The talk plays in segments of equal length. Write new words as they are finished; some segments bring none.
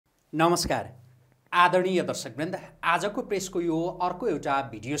नमस्कार आदरणीय दर्शकवृन्द, आजको प्रेसको यो अर्को एउटा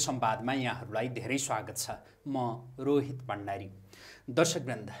भिडियो संवादमा यहाँहरूलाई धेरै स्वागत छ। म रोहित भण्डारी।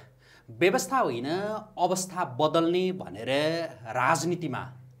 दर्शकवृन्द, व्यवस्था होइन अवस्था बदल्ने भनेर राजनीतिमा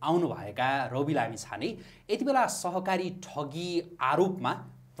आउनुभएका रवि लामिछाने यति बेला सहकारी ठगी आरोपमा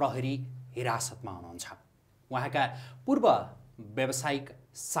प्रहरी हिरासतमा हुनुहुन्छ। उहाँका पूर्व व्यावसायिक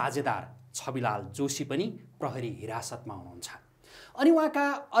साझेदार छविलाल जोशी पनि प्रहरी हिरासतमा हुनुहुन्छ। अनि उहाँका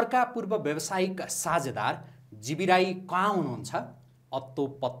अर्का पूर्व व्यावसायिक साझेदार जीवी राई कहाँ हुनुहुन्छ अत्तो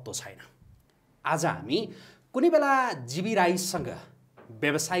पत्तो छैन। आज हामी कुनै बेला जीवी राईसँग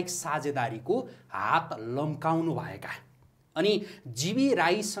व्यावसायिक साझेदारीको हात लम्काउनु भएका अनि जीवी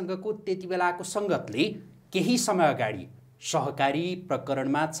राईसँगको त्यति बेलाको सङ्गतले केही समय अगाडि सहकारी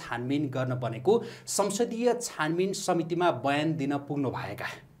प्रकरणमा छानबिन गर्न बनेको संसदीय छानबिन समितिमा बयान दिन पुग्नु भएका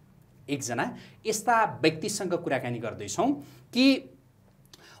एकजना यस्ता व्यक्तिसँग कुराकानी गर्दैछौँ कि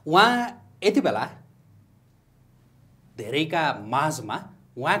उहाँ यति बेला धेरैका माझमा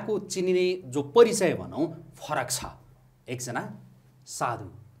उहाँको चिनिने जो परिचय भनौँ फरक छ। एकजना साधु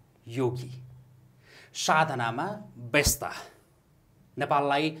योगी, साधनामा व्यस्त,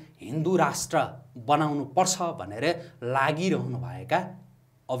 नेपाललाई हिन्दू राष्ट्र बनाउनु पर्छ भनेर लागिरहनु भएका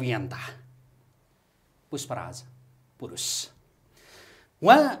अभियन्ता पुष्पराज पुरुष।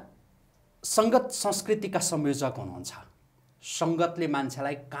 उहाँ सङ्गत संस्कृतिका संयोजक हुनुहुन्छ। सङ्गतले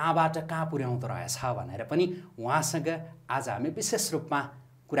मान्छेलाई कहाँबाट कहाँ पुर्याउँदो रहेछ भनेर पनि उहाँसँग आज हामी विशेष रूपमा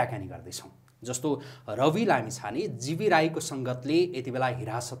कुराकानी गर्दैछौँ। जस्तो रवि लामिछाने जीवी राईको सङ्गतले यति बेला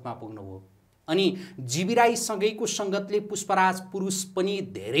हिरासतमा पुग्नुभयो अनि जीवी राईसँगैको सङ्गतले पुष्पराज पुरुष पनि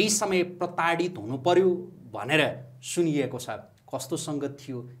धेरै समय प्रताडित हुनु पर्यो भनेर सुनिएको छ। कस्तो सङ्गत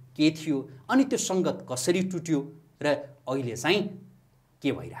थियो, के थियो, अनि त्यो सङ्गत कसरी टुट्यो र अहिले चाहिँ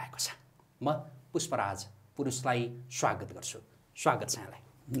के भइरहेको छ। म पुष्पराज पुरुषलाई स्वागत गर्छु। स्वागत छ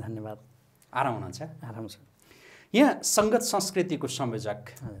यहाँलाई। धन्यवाद। आराम हुनुहुन्छ? आराम छ। यहाँ सङ्गत संस्कृतिको संयोजक,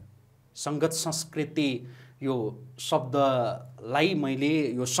 सङ्गत संस्कृति यो शब्दलाई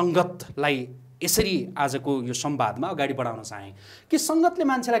मैले यो सङ्गतलाई यसरी आजको यो संवादमा अगाडि बढाउन चाहेँ कि सङ्गतले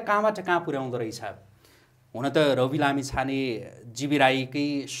मान्छेलाई कहाँबाट कहाँ पुर्याउँदो रहेछ। हुन त रवि लामिछाने जीवी राईकै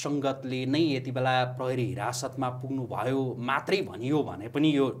सङ्गतले नै यति बेला प्रहरी हिरासतमा पुग्नुभयो मात्रै भनियो भने पनि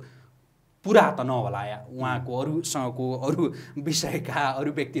यो पुरा त नहोला। उहाँको अरूसँगको अरू विषयका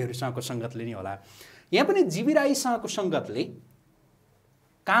अरू व्यक्तिहरूसँगको सङ्गतले नै होला। यहाँ पनि जीवी राईसँगको सङ्गतले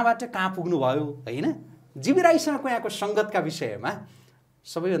कहाँबाट कहाँ पुग्नुभयो होइन। जीवी राईसँगको यहाँको सङ्गतका विषयमा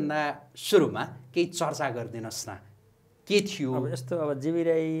सबैभन्दा सुरुमा केही चर्चा गरिदिनुहोस् न, के थियो। अब यस्तो, अब जीवी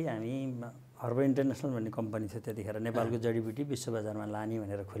राई हामी हर्ब इन्टरनेसनल भन्ने कम्पनी थियो त्यतिखेर, नेपालको जडीबुटी विश्व बजारमा लाने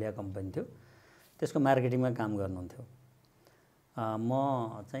भनेर खोलेको कम्पनी थियो। त्यसको मार्केटिङमा काम गर्नुहुन्थ्यो। म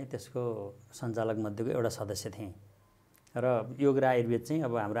चाहिँ त्यसको सञ्चालक मध्येको एउटा सदस्य थिएँ र योग र आयुर्वेद चाहिँ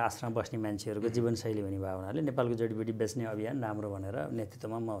अब हाम्रो आश्रममा बस्ने मान्छेहरूको जीवनशैली हुने भयो हुनाले नेपालको जडीबुटी बेच्ने अभियान राम्रो भनेर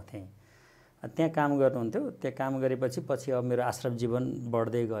नेतृत्वमा म थिएँ। त्यहाँ काम गर्नुहुन्थ्यो। त्यहाँ काम गरेपछि पछि अब मेरो आश्रम जीवन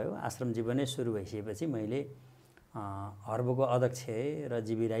बढ्दै गयो। आश्रम जीवनै सुरु भइसकेपछि मैले हर्बको अध्यक्ष र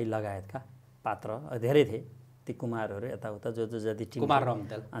जीवी राई लगायतका पात्र धेरै थिए, ती कुमारहरू यताउता जो जति टिम, कुमार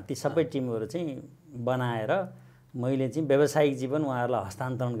रमतेल, ती सबै टिमहरू चाहिँ बनाएर मैले चाहिँ व्यावसायिक जीवन उहाँहरूलाई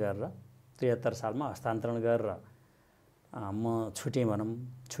हस्तान्तरण गरेर 73 सालमा हस्तान्तरण गरेर म छुटेँ भनौँ,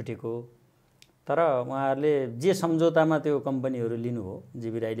 छुटेको। तर उहाँहरूले जे सम्झौतामा त्यो कम्पनीहरू लिनुभयो,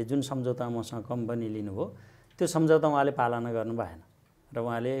 जीवी राईले जुन सम्झौतामा मसँग कम्पनी लिनुभयो त्यो सम्झौता उहाँले पालना गर्नु भएन र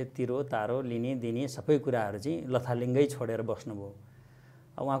उहाँले तिरो तारो लिने दिने सबै कुराहरू चाहिँ लथालिङ्गै छोडेर बस्नुभयो।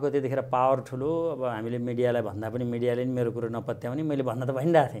 उहाँको त्यतिखेर पावर ठुलो। अब हामीले मिडियालाई भन्दा पनि मिडियाले नि मेरो कुरो नपत्याउने, मैले भन्न त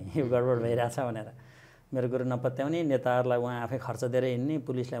भनिरहेको थिएँ यो गडबड भइरहेछ भनेर। मेरो कुरो नपत्याउने, नेताहरूलाई उहाँ आफै खर्च दिएर हिँड्ने,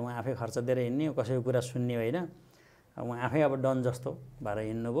 पुलिसलाई उहाँ आफै खर्च दिएर हिँड्ने, कसैको कुरा सुन्ने होइन। उहाँ आफै अब डन जस्तो भएर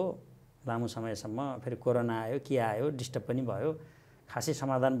हिँड्नुभयो लामो समयसम्म। फेरि कोरोना आयो, के आयो, डिस्टर्ब पनि भयो, खासै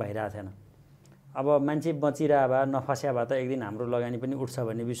समाधान भइरहेको थिएन। अब मान्छे बचिरह भए नफस्या भए त एक दिन हाम्रो लगानी पनि उठ्छ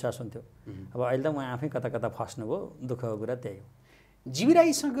भन्ने विश्वास हुन्थ्यो। अब अहिले त उहाँ आफै कता कता फस्नुभयो। दुःखको कुरा त्यही हो। जीवी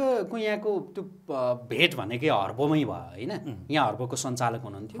राईसँगको यहाँको त्यो भेट भनेकै हर्बमै भयो होइन। यहाँ हर्बको सञ्चालक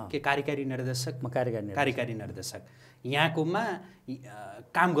हुनुहुन्थ्यो के कार्यकारी निर्देशक? म कार्यकारी निर्देशक यहाँकोमा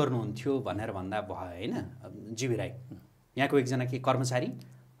काम गर्नुहुन्थ्यो भनेर भन्दा भयो होइन। जीवी राई यहाँको एकजना के कर्मचारी,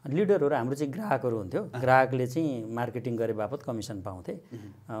 लिडरहरू हाम्रो चाहिँ ग्राहकहरू हुन्थ्यो। ग्राहकले चाहिँ मार्केटिङ गरे बापत कमिसन पाउँथे।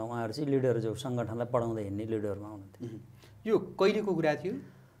 उहाँहरू चाहिँ लिडर जो सङ्गठनलाई पढाउँदै हिँड्ने लिडरमा हुनुहुन्थ्यो। यो कहिलेको कुरा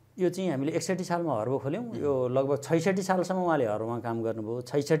थियो? यो चाहिँ हामीले 61 सालमा हर्ब खोल्यौँ। यो लगभग 66 सालसम्म उहाँले हर्बमा काम गर्नुभयो।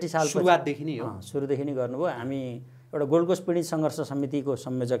 66 साल सुरुवातदेखि नै हो। सुरुदेखि नै गर्नुभयो। हामी एउटा गोल्ड कोस्ट पीडित सङ्घर्ष समितिको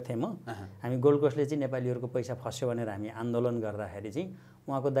संयोजक थिएँ म। हामी गोल्ड कोस्टले चाहिँ नेपालीहरूको पैसा फस्यो भनेर हामी आन्दोलन गर्दाखेरि चाहिँ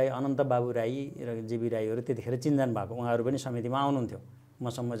उहाँको दाइ अनन्त बाबु राई र जीवी राईहरू त्यतिखेर चिन्जान भएको, उहाँहरू पनि समितिमा आउनुहुन्थ्यो। म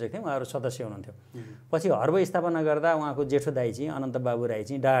संयोजक थिएँ, उहाँहरू सदस्य हुनुहुन्थ्यो। पछि हर्ब स्थापना गर्दा उहाँको जेठो दाइ चाहिँ अनन्त बाबु राई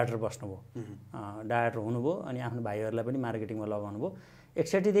चाहिँ डाइरेक्टर बस्नुभयो, डाइरेक्टर हुनुभयो अनि आफ्नो भाइहरूलाई पनि मार्केटिङमा लगाउनु भयो।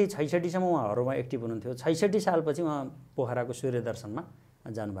 61 देखि 66सम्म उहाँ हर्बमा एक्टिभ हुनुहुन्थ्यो। 66 सालपछि उहाँ पोखराको सूर्य दर्शनमा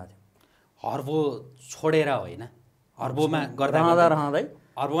जानुभएको थियो। हर्बो छोडेर होइन, हर्बोमा रहँदै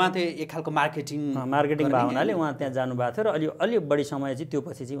हर्बोमा चाहिँ एक खालको मार्केटिङ भएको हुनाले उहाँ त्यहाँ जानुभएको थियो र अलि बढी समय चाहिँ त्यो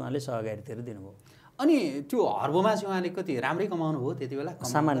पछि चाहिँ उहाँले सहकारीतिर दिनुभयो। अनि त्यो हर्बोमा चाहिँ उहाँले कति राम्रै कमाउनु भयो त्यति बेला?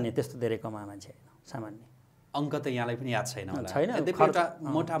 सामान्य, त्यस्तो धेरै कमाए मान्छे होइन, सामान्य। अङ्क त यहाँलाई पनि याद छैन होला? छैन,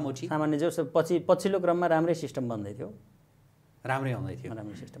 मोटामोटी सामान्य जो पछिल्लो क्रममा राम्रै सिस्टम बन्दै थियो, राम्रै हुँदै थियो,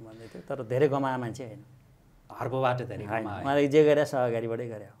 राम्रै सिस्टम बन्दै थियो, तर धेरै कमाए मान्छे होइन। हर्बोबाट धेरै कमाए? उहाँले जे गरे सहकारीबाटै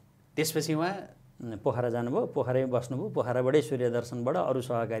गरे हो। त्यसपछि उहाँ पोखरा जानुभयो, पोखरै बस्नुभयो, पोखराबाटै सूर्य दर्शनबाट अरू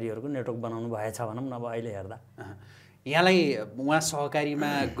सहकारीहरूको नेटवर्क बनाउनु भएछ भनौँ न। अब अहिले हेर्दा यहाँलाई उहाँ सहकारीमा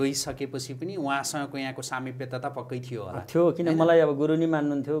गइसकेपछि पनि उहाँसँगको यहाँको सामिप्यता पक्कै थियो होला? थियो, किन मलाई अब गुरु नि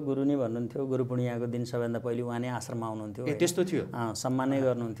मान्नुहुन्थ्यो, गुरु नि भन्नुहुन्थ्यो। गुरु पूर्णिमाको दिन सबैभन्दा पहिले उहाँ नै आश्रममा आउनुहुन्थ्यो। त्यस्तो थियो? सम्मान नै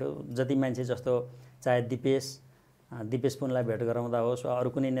गर्नुहुन्थ्यो। जति मान्छे जस्तो चाहे दिपेश पुनलाई भेट गराउँदा होस् वा अरू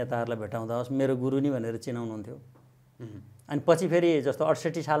कुनै नेताहरूलाई भेटाउँदा होस्, मेरो गुरु नि भनेर चिनाउनुहुन्थ्यो। अनि पछि फेरि जस्तो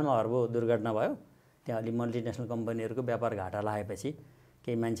 68 सालमा हर्बो दुर्घटना भयो, त्यहाँ अलि मल्टिनेसनल कम्पनीहरूको व्यापार घाटा लागेपछि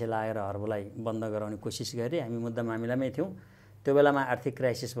केही मान्छे लागेर हर्बोलाई बन्द गराउने कोसिस गरे। हामी मुद्दा मामिलामै थियौँ। त्यो बेलामा आर्थिक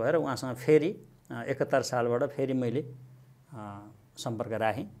क्राइसिस भएर उहाँसँग फेरि 71 सालबाट फेरि मैले सम्पर्क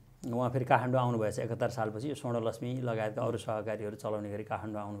राखेँ। उहाँ फेरि काठमाडौँ आउनुभएछ 71 सालपछि। यो स्वर्णलक्ष्मी लगायतका अरू सहकारीहरू चलाउने गरी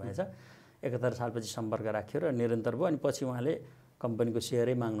काठमाडौँ आउनुभएछ। 71 सालपछि सम्पर्क राख्यो र निरन्तर भयो। अनि पछि उहाँले कम्पनीको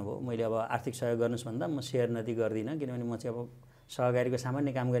सेयरै माग्नुभयो। मैले अब आर्थिक सहयोग गर्नुहोस् भन्दा म सेयर नदी गर्दिनँ, किनभने म चाहिँ अब सहकारीको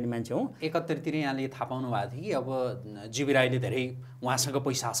सामान्य काम गर्ने मान्छे हुँ। 71तिर यहाँले थाहा पाउनु भएको थियो कि अब जीवी राईले धेरै उहाँसँग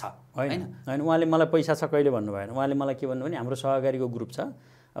पैसा छ? होइन, उहाँले मलाई पैसा छ कहिले भन्नु भएन। उहाँले मलाई के भन्नु भने हाम्रो सहकारीको ग्रुप छ,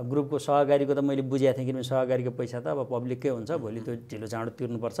 ग्रुपको सहकारीको त मैले बुझेको थिएँ, किनभने सहकारीको पैसा त अब पब्लिककै हुन्छ, भोलि त्यो ढिलो चाँडो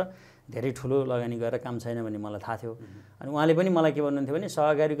तिर्नुपर्छ, धेरै ठुलो लगानी गरेर काम छैन भन्ने मलाई थाहा थियो। अनि उहाँले पनि मलाई के भन्नुहुन्थ्यो भने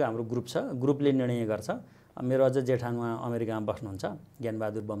सहकारीको हाम्रो ग्रुप छ, ग्रुपले निर्णय गर्छ। मेरो अझ जेठान उहाँ अमेरिकामा बस्नुहुन्छ,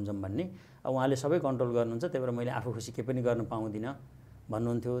 ज्ञानबहादुर बमजम भन्ने, उहाँले सबै कन्ट्रोल गर्नुहुन्छ, त्यही भएर मैले आफू खुसी के पनि गर्न पाउँदिनँ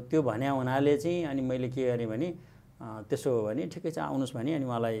भन्नुहुन्थ्यो। त्यो भने हुनाले चाहिँ अनि मैले के गरेँ भने त्यसो हो भने ठिकै छ आउनुहोस् भने अनि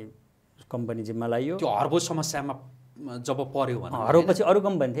उहाँलाई कम्पनी जिम्मा लगाइयो। त्यो हर्बो समस्यामा जब पर्यो भने हर्बोपछि अरू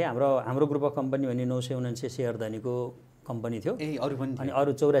कम्पनी थिए, हाम्रो ग्रुप अफ कम्पनी भन्ने 979 सेयर धनीको कम्पनी थियो। अनि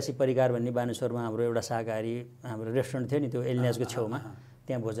अरू 84 परिकार भन्ने बानेश्वरमा हाम्रो एउटा शाकाहारी हाम्रो रेस्टुरेन्ट थियो नि, त्यो एलिनासको छेउमा,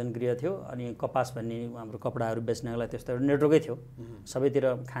 त्यहाँ भोजन गृह थियो। अनि कपास भन्ने हाम्रो कपडाहरू बेच्नको लागि त्यस्तो एउटा नेटवर्कै थियो। सबैतिर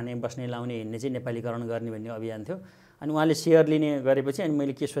खाने बस्ने लाउने हिँड्ने चाहिँ नेपालीकरण गर्ने भन्ने अभियान थियो। अनि उहाँले सेयर लिने गरेपछि अनि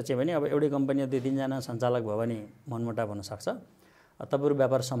मैले के सोचेँ भने अब एउटै कम्पनीमा 2-3 जना सञ्चालक भयो भने मनमुटाव हुनसक्छ, तपाईँहरू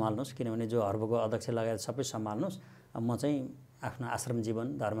व्यापार सम्हाल्नुहोस्, किनभने जो हर्बोको अध्यक्ष लगायत सबै सम्हाल्नुहोस्, म चाहिँ आफ्नो आश्रम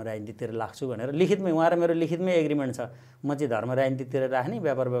जीवन धर्म राजनीतितिर लाग्छु भनेर लिखितमै, उहाँ र मेरो लिखितमै एग्रिमेन्ट छ। म चाहिँ धर्म राजनीतितिर राख्ने,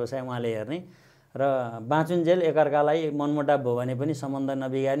 व्यापार व्यवसाय उहाँले हेर्ने र बाँचुन्जेल एकअर्कालाई मनमुटाव भयो भने पनि सम्बन्ध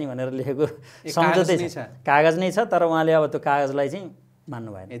नबिगार्ने भनेर लेखेको सम्झौतै छ, कागज नै छ। तर उहाँले अब त्यो कागजलाई चाहिँ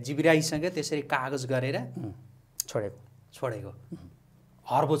मान्नु भएन। जीवी राईसँग त्यसरी कागज गरेर छोडेको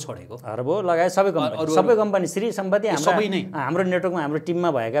हर्बो छोडेको, हर्बो लगायत सबै कम्पनी श्री सम्पत्ति हाम्रो नेटवर्कमा हाम्रो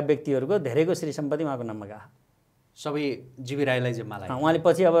टिममा भएका व्यक्तिहरूको धेरैको श्री सम्पत्ति उहाँको नाममा गयो, सबै जीवी राईलाई जिम्मा लाग्यो। उहाँले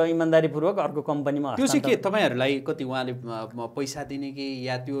पछि अब इमान्दारीपूर्वक अर्को कम्पनीमा त्यो चाहिँ के तपाईँहरूलाई कति उहाँले पैसा दिने कि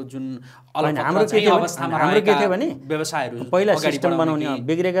या त्यो जुन हाम्रो के थियो भने व्यवसायहरू पहिला सिस्टम बनाउने,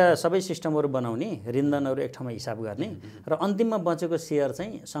 बिग्रेका सबै सिस्टमहरू बनाउने, ऋणधनहरू एक ठाउँमा हिसाब गर्ने र अन्तिममा बचेको सेयर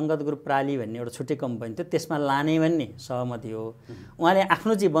चाहिँ सङ्गत ग्रुप प्राली भन्ने एउटा छुट्टै कम्पनी थियो, त्यसमा लाने भन्ने सहमति हो। उहाँले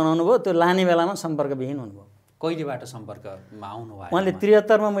आफ्नो चाहिँ बनाउनु भयो, त्यो लाने बेलामा सम्पर्कविहीन हुनुभयो। कहिलेबाट सम्पर्कमा आउनु भयो? उहाँले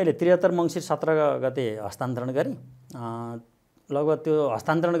 73मा मैले 73 मङ्सिर 17 गते हस्तान्तरण गरेँ। लगभग त्यो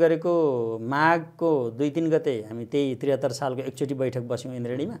हस्तान्तरण गरेको माघको 2-3 गते हामी त्यही 73 सालको एकचोटि बैठक बस्यौँ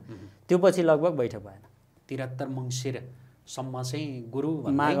इन्द्रेणीमा। त्यो पछि लगभग बैठक भएन। 73 मङ्सिरसम्म चाहिँ गुरु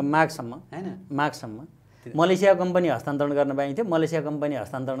माघसम्म होइन, माघसम्म मलेसिया कम्पनी हस्तान्तरण गर्न पाइन्थ्यो। मलेसिया कम्पनी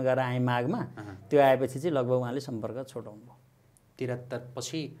हस्तान्तरण गरेर आएँ माघमा। त्यो आएपछि चाहिँ लगभग उहाँले सम्पर्क छोडाउनु भयो। 73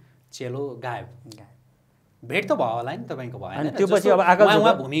 पछि चेलो गायब भेट त भयो होला नि तपाईँको? भएन। त्यो पछि अब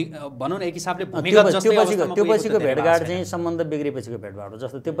आकाश भूमि भनौँ न एक हिसाबले भूमिगत जस्तै अवस्थामा त्यो पछिको भेटघाट चाहिँ सम्बन्ध बिग्रेपछिको भेटघाट हो।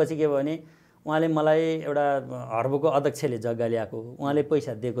 जस्तो त्यो पछि के भयो भने उहाँले मलाई एउटा हर्बोको अध्यक्षले जग्गा ल्याएको, उहाँले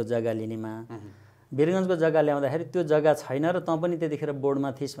पैसा दिएको जग्गा लिनेमा, वीरगञ्जको जग्गा ल्याउँदाखेरि त्यो जग्गा छैन र तँ पनि त्यतिखेर बोर्डमा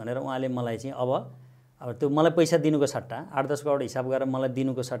थिइस् भनेर उहाँले मलाई चाहिँ अब त्यो मलाई पैसा दिनुको सट्टा 8-10 करोड हिसाब गरेर मलाई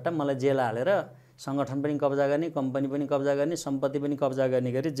दिनुको सट्टा मलाई जेल हालेर सङ्गठन पनि कब्जा गर्ने, कम्पनी पनि कब्जा गर्ने, सम्पत्ति पनि कब्जा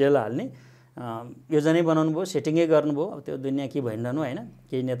गर्ने गरी जेल हाल्ने योजनै बनाउनु भयो, सेटिङै गर्नुभयो। अब त्यो दुनियाँ के भइरहनु होइन,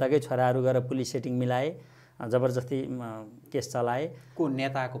 केही नेताकै छोराहरू गएर पुलिस सेटिङ मिलाए, जबरजस्ती केस चलाए। को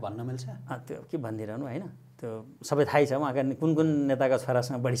नेताको भन्न मिल्छ? त्यो के भनिदिरहनु होइन, त्यो सबै थाहै छ उहाँका कुन कुन नेताका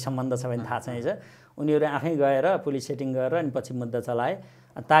छोरासँग बढी सम्बन्ध छ भने थाहा छैन। उनीहरू आफै गएर पुलिस सेटिङ गरेर अनि पछि मुद्दा चलाए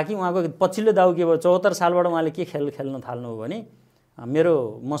ताकि उहाँको पछिल्लो दाउ के भयो 74 सालबाट उहाँले के खेल्न थाल्नुभयो भने मेरो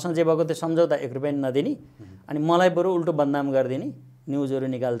मसँग जे भएको त्यो सम्झौता 1 रुपैयाँ नदिने अनि मलाई बरु उल्टो बदनाम गरिदिने न्युजहरू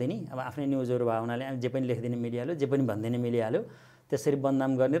निकाल्दिने अब आफ्नै न्युजहरू भयो हुनाले जे पनि लेखिदिने मिलिहाल्यो जे पनि भनिदिने मिलिहाल्यो त्यसरी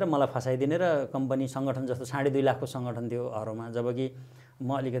बदनाम गर्ने र मलाई फसाइदिने र कम्पनी सङ्गठन जस्तो 2.5 लाखको सङ्गठन थियो हरमा जबकि म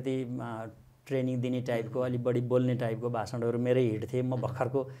अलिकति ट्रेनिङ दिने टाइपको अलिक बढी बोल्ने टाइपको भाषणहरू मेरै हिट थिए म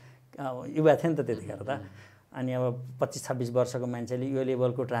भर्खरको युवा थिएँ नि त त्यतिखेर त अनि अब 25-26 वर्षको मान्छेले यो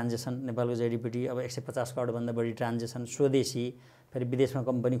लेभलको ट्रान्जेक्सन नेपालको जेडिपिटी अब 150 करोडभन्दा बढी ट्रान्जेक्सन स्वदेशी फेरि विदेशमा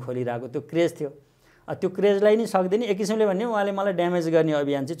कम्पनी खोलिरहेको त्यो क्रेज थियो त्यो क्रेजलाई नि सक्दिने एक किसिमले भन्ने उहाँले मलाई ड्यामेज गर्ने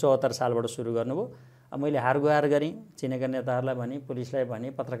अभियान चाहिँ 74 सालबाट सुरु गर्नुभयो। अब मैले हारगुहार गरेँ चिनेका नेताहरूलाई भने पुलिसलाई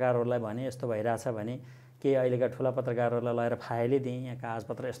भने पत्रकारहरूलाई भने यस्तो भइरहेछ भने के अहिलेका ठुला पत्रकारहरूलाई लगेर फाइलै दिएँ यहाँ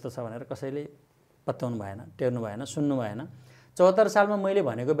कागजपत्र यस्तो छ भनेर कसैले पत्याउनु भएन टेर्नु भएन सुन्नु भएन। 74 सालमा मैले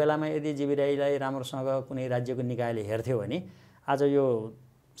भनेको बेलामा यदि जीवी राईलाई राम्रोसँग कुनै राज्यको निकायले हेर्थ्यो भने आज यो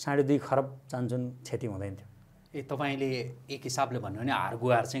 2.5 खरब चान्चुन क्षति हुँदैन थियो। तपाईँले एक हिसाबले भन्नु भने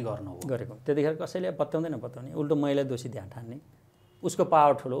हारगुहार चाहिँ गरेको त्यतिखेर कसैले पत्याउने उल्टो मैले दोषी ध्यान ठान्ने उसको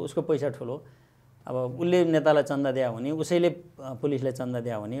पावर ठुलो उसको पैसा ठुलो अब उसले नेतालाई चन्दा दिया हुने उसैले पुलिसलाई चन्दा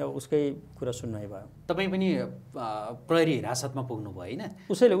दिया हुने उसकै कुरा सुन्नै भयो। तपाईँ पनि प्रहरी हिरासतमा पुग्नुभयो होइन?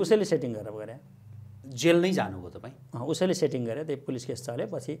 उसैले सेटिङ गरेर गरे जेल नै जानुभयो तपाईँ? उसैले सेटिङ गरे त्यो पुलिस केस चल्यो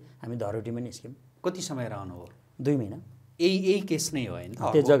पछि हामी धरोटीमा निस्क्यौँ। कति समय रहनुभयो? 2 महिना। यही केस नै हो होइन?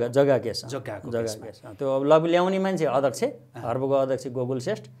 त्यो जग्गा केस त्यो अब लबी ल्याउने मान्छे अध्यक्ष हर्बको अध्यक्ष गोकुल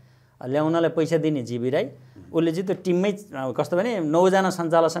श्रेष्ठ ल्याउनलाई पैसा दिने जीवी राई उसले चाहिँ त्यो टिममै कस्तो भने 9 जना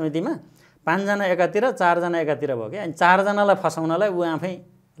सञ्चालक समितिमा 5 जना एकातिर 4 जना एकातिर भयो क्या अनि 4 जनालाई फसाउनलाई ऊ आफै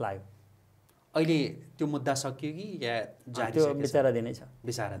लाग्यो। अहिले त्यो मुद्दा सकियो कि या जारी? त्यो विचाराधीनै छ।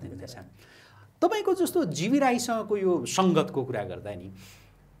 विचाराधीनै छ। तपाईँको जस्तो जीवी राईसँगको यो सङ्गतको कुरा गर्दा नि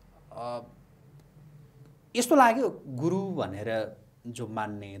यस्तो लाग्यो गुरु भनेर जो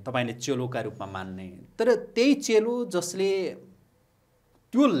मान्ने तपाईँले चेलोका रूपमा मान्ने तर त्यही चेलो जसले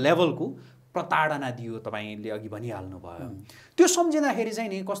त्यो लेभलको प्रताडना दियो तपाईँले अघि भनिहाल्नु भयो त्यो सम्झिँदाखेरि चाहिँ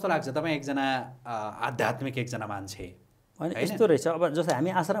नि कस्तो लाग्छ? तपाईँ एकजना आध्यात्मिक एकजना मान्छे होइन यस्तो रहेछ अब जस्तै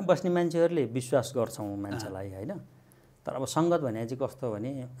हामी आश्रम बस्ने मान्छेहरूले विश्वास गर्छौँ मान्छेलाई होइन तर अब सङ्गत भने चाहिँ कस्तो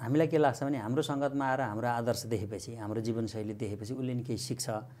भने हामीलाई के लाग्छ भने हाम्रो सङ्गतमा आएर हाम्रो आदर्श देखेपछि हाम्रो जीवनशैली देखेपछि उसले नि केही सिक्छ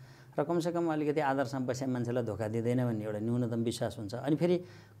र कमसेकम अलिकति आदर्शमा बसेको मान्छेलाई धोका दिँदैन भन्ने एउटा न्यूनतम विश्वास हुन्छ। अनि फेरि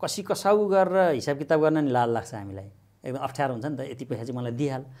कसाउ गरेर हिसाब किताब गर्न नि लाज लाग्छ हामीलाई एकदम अप्ठ्यारो हुन्छ नि त यति पैसा चाहिँ मलाई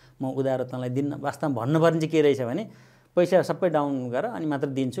दिइहाल म उधारो तँलाई दिन्न वास्तवमा भन्नुपर्ने चाहिँ के रहेछ भने पैसा सबै डाउन गर अनि मात्र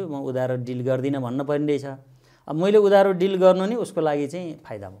दिन्छु म उधारो डिल गर्दिनँ भन्नुपर्ने रहेछ। अब मैले उधारो डिल गर्नु नि उसको लागि चाहिँ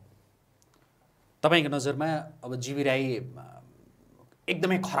फाइदा भयो। तपाईँको नजरमा अब जीवी राई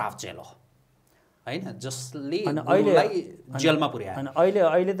एकदमै खराब जेल हो होइन जसले जेलमा पुर्यायो अनि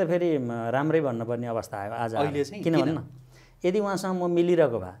अहिले त फेरि राम्रै भन्नुपर्ने अवस्था आयो आज किन भन्न यदि उहाँसँग म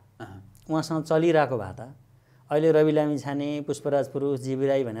मिलिरहेको भए उहाँसँग चलिरहेको भए त अहिले रवि लामी छाने पुष्पराज पुरुष जीवी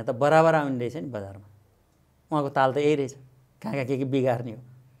राई भने त बराबर आउने रहेछ नि बजारमा। उहाँको ताल त यही रहेछ कहाँ के बिगार्ने हो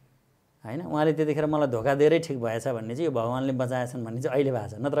होइन। उहाँले त्यतिखेर मलाई धोका दिएरै ठिक भएछ भन्ने चाहिँ यो भगवान्ले बचाएछन् भन्ने चाहिँ अहिले भएको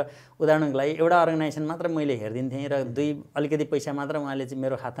छ। नत्र उदाहरणको लागि एउटा अर्गनाइजेसन मात्र मैले हेरिदिन्थेँ र अलिकति पैसा मात्र उहाँले चाहिँ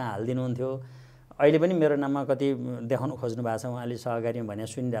मेरो खातामा हालिदिनुहुन्थ्यो। अहिले पनि मेरो नाममा कति देखाउनु खोज्नु भएको छ उहाँले सहकारीमा भने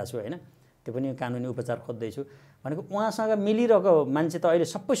सुनिरहेको छु होइन त्यो पनि कानुनी उपचार खोज्दैछु भनेको उहाँसँग मिलिरहेको मान्छे त अहिले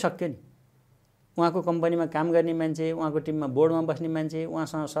सबै सक्यो नि। उहाँको कम्पनीमा काम गर्ने मान्छे उहाँको टिममा बोर्डमा बस्ने मान्छे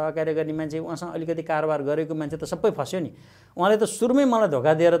उहाँसँग सहकार्य गर्ने मान्छे उहाँसँग अलिकति कारोबार गरेको मान्छे त सबै फस्यो नि। उहाँले त सुरुमै मलाई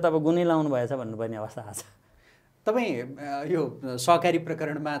धोका दिएर त अब गुनै लाउनु भएछ भन्नुपर्ने अवस्था आएको छ। तपाईँ यो सहकारी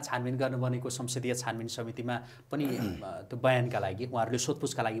प्रकरणमा छानबिन गर्नु बनेको संसदीय छानबिन समितिमा पनि त्यो बयानका लागि उहाँहरूले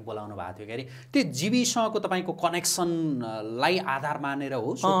सोधपुछका लागि बोलाउनु भएको थियो क्यारे त्यो जीवीसँगको तपाईँको कनेक्सनलाई आधार मानेर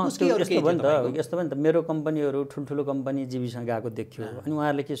हो यस्तो पनि त मेरो कम्पनीहरू ठुल्ठुलो कम्पनी जीवीसँग गएको देखियो अनि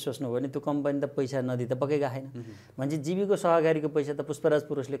उहाँहरूले के सोच्नु भने त्यो कम्पनी त पैसा नदिए त पक्कै गएन भने जीवीको सहकारीको पैसा त पुष्पराज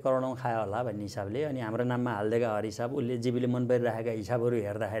पुरुषले करोडौँ खायो होला भन्ने हिसाबले अनि हाम्रो नाममा हालिदिएका हर हिसाब उसले जीवीले मन परिरहेका हिसाबहरू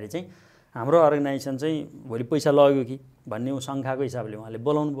हेर्दाखेरि चाहिँ हाम्रो अर्गनाइजेसन चाहिँ भोलि पैसा लग्यो कि भन्ने शङ्खाको हिसाबले उहाँले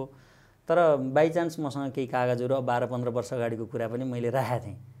बोलाउनु भयो। तर बाइचान्स मसँग केही कागजहरू 12-15 वर्ष अगाडिको कुरा पनि मैले राखेको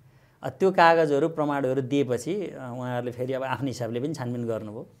थिएँ। त्यो कागजहरू प्रमाणहरू दिएपछि उहाँहरूले फेरि अब आफ्नो हिसाबले पनि छानबिन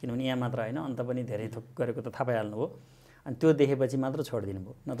गर्नुभयो किनभने यहाँ मात्र होइन अन्त पनि धेरै थोक गरेको त थाहा पाइहाल्नुभयो अनि त्यो देखेपछि मात्र छोडिदिनु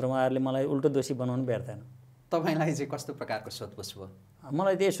भयो नत्र उहाँहरूले मलाई उल्टो दोषी बनाउनु बेर्दैन। तपाईँलाई चाहिँ कस्तो प्रकारको सोधपुछ भयो?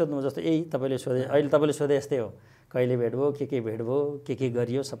 मलाई त्यही सोध्नुभयो जस्तो यही तपाईँले सोधे अहिले तपाईँले सोधे यस्तै हो कहिले भेट भयो के भेट भयो के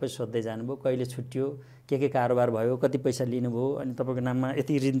गरियो सबै सोध्दै जानुभयो कहिले छुट्टियो के कारोबार भयो कति पैसा लिनुभयो अनि तपाईँको नाममा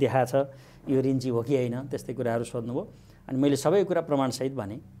यति ऋण देखाएको छ यो ऋण चाहिँ हो कि होइन त्यस्तै कुराहरू सोध्नुभयो अनि मैले सबै कुरा प्रमाणसहित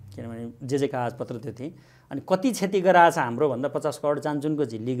भने किनभने जे कागजपत्र त्यो थिएँ। अनि कति क्षति गराएछ हाम्रो भन्दा 50 करोड चान्चुनको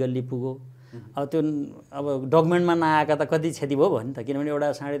लिगल्ली पुग्यो। अब त्यो अब डकुमेन्टमा नआएका त कति क्षति भयो नि त, किनभने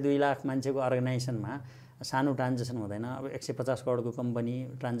एउटा 2.5 लाख मान्छेको अर्गनाइजेसनमा सानो ट्रान्जेक्सन हुँदैन। अब 150 करोडको कम्पनी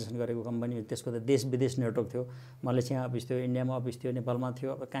ट्रान्जेक्सन गरेको कम्पनी, त्यसको त देश विदेश नेटवर्क थियो, मलेसिया अफिस थियो, इन्डियामा अफिस थियो, नेपालमा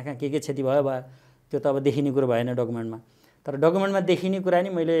थियो। अब कहाँ के क्षति भयो त्यो त अब देखिने कुरो भएन डकुमेन्टमा। तर डकुमेन्टमा देखिने कुरा नि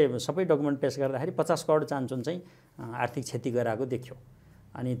मैले सबै डकुमेन्ट पेश गर्दाखेरि 50 करोड चान्चुन चाहिँ आर्थिक क्षति गराएको देख्यो।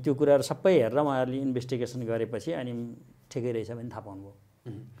 अनि त्यो कुराहरू सबै हेरेर उहाँहरूले इन्भेस्टिगेसन गरेपछि अनि ठिकै रहेछ भने थाहा पाउनुभयो।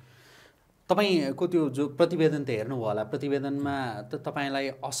 तपाईँको त्यो जो प्रतिवेदन त हेर्नुभयो होला, प्रतिवेदनमा त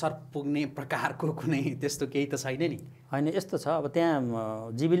तपाईँलाई असर पुग्ने प्रकारको कुनै त्यस्तो केही त छैन नि? होइन, यस्तो छ। अब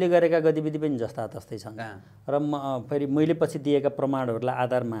त्यहाँ जीबीले गरेका गतिविधि पनि जस्ता तस्तै छन् र फेरि मैले पछि दिएका प्रमाणहरूलाई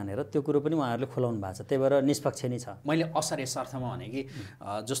आधार मानेर त्यो कुरो पनि उहाँहरूले खुलाउनु भएको छ, त्यही भएर निष्पक्ष नै छ। मैले असर यस अर्थमा भने कि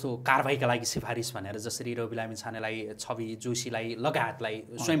जस्तो कारबाहीका लागि सिफारिस भनेर जसरी रवि लामिछानेलाई, छवि जोशीलाई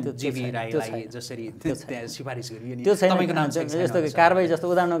लगायतलाई, स्वयं जीवी राईलाई जसरी सिफारिस गरियो नि, तपाईँको नाम यस्तो कारबाही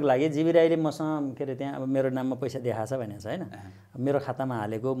जस्तो उदाहरणको लागि जीवी राईले मसँग के अरे त्यहाँ अब मेरो नाममा पैसा देखाएको छ भनेको छ होइन, मेरो खातामा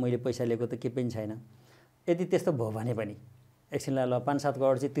हालेको मैले पैसा लिएको त केही पनि छैन। यदि त्यस्तो भयो भने पनि एकछिनलाई ल 5-7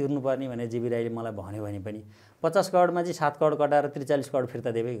 करोड चाहिँ तिर्नुपर्ने भने जीवी राईले मलाई भन्यो भने पनि 50 करोडमा चाहिँ 7 करोड कटाएर 43 करोड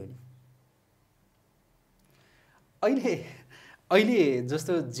फिर्ता देबै हो नि। अहिले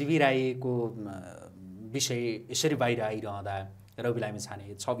जस्तो जीवी राईको विषय यसरी बाहिर आइरहँदा रवि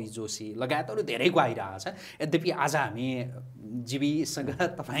लामिछाने, छवि जोशी लगायतहरू धेरैको आइरहेको छ। यद्यपि आज हामी जीवीसँग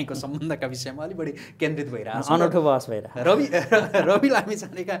तपाईँको सम्बन्धका विषयमा अलि बढी केन्द्रित भइरहेको छ, अनौठो बहस भइरहेको। रवि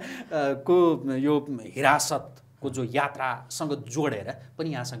लामिछानेका को यो हिरासतको जो यात्रासँग जोडेर पनि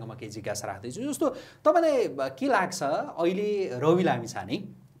यहाँसँग म केही जिज्ञासा राख्दैछु। जस्तो तपाईँलाई के लाग्छ, अहिले रवि लामिछाने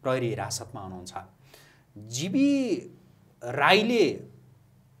प्रहरी हिरासतमा हुनुहुन्छ, जीवी राईले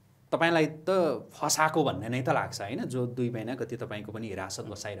तपाईँलाई त फसाएको भन्ने नै त लाग्छ होइन? जो 2 महिना कति तपाईँको पनि हिरासत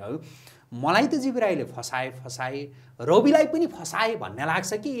बसाइरह्यो, मलाई त जीवी राईले फसाए, रविलाई पनि फसाए भन्ने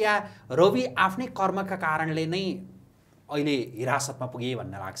लाग्छ कि या रवि आफ्नै कर्मका कारणले नै अहिले हिरासतमा पुगे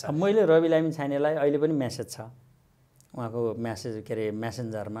भन्ने लाग्छ? मैले रवि लामिछानेलाई अहिले पनि मेसेज छ, उहाँको मेसेज के अरे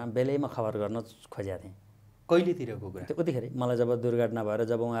मेसेन्जरमा बेलैमा खबर गर्न खोजेको थिएँ। कहिलेतिरको कुरा? उतिखेर मलाई जब दुर्घटना भएर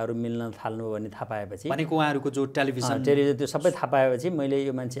जब उहाँहरू मिल्न थाल्नु भन्ने थाहा पाएपछि, भनेको उहाँहरूको जो टेलिभिजन त्यो सबै थाहा पाएपछि मैले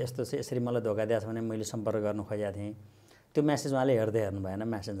यो मान्छे यस्तो छ, यसरी मलाई धोका दिएको छ भने मैले सम्पर्क गर्न खोजेको थिएँ। त्यो मेसेज उहाँले हेर्दै हेर्नु भएन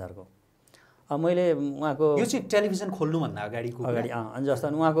मेसेन्जरको। अब मैले उहाँको यो चाहिँ टेलिभिजन खोल्नुभन्दा अगाडि अनि जस्तो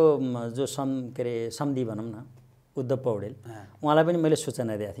उहाँको जो के अरे सम्धि भनौँ न उद्धव पौडेल, उहाँलाई पनि मैले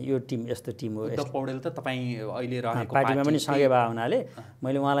सूचना दिएको थिएँ, यो टिम यस्तो टिम हो। उद्धव पौडेल त तपाईँ अहिले रहेको पार्टीमा पनि सँगै भए हुनाले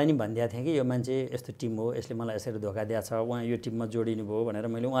मैले उहाँलाई नि भनिदिएको थिएँ कि यो मान्छे यस्तो टिम हो, यसले मलाई यसरी धोका दिएको छ, उहाँ यो टिममा जोडिनु भयो भनेर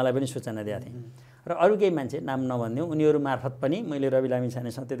मैले उहाँलाई पनि सूचना दिएको थिएँ। र अरू केही मान्छे नाम नभनिदिउँ, उनीहरू मार्फत पनि मैले रवि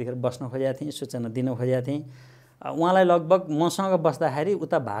लामिछानेसँग त्यतिखेर बस्न खोजेको थिएँ, सूचना दिन खोजेको थिएँ। उहाँलाई लगभग मसँग बस्दाखेरि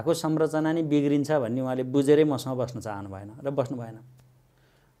उता भएको संरचना नै बिग्रिन्छ भन्ने उहाँले बुझेरै मसँग बस्न चाहनु भएन र बस्नु भएन।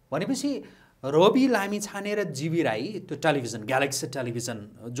 भनेपछि रवि लामिछाने र जीवी राई त्यो टेलिभिजन ग्यालेक्सी टेलिभिजन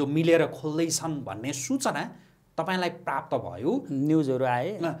जो मिलेर खोल्दैछन् भन्ने सूचना तपाईलाई प्राप्त भयो, न्युजहरू आए,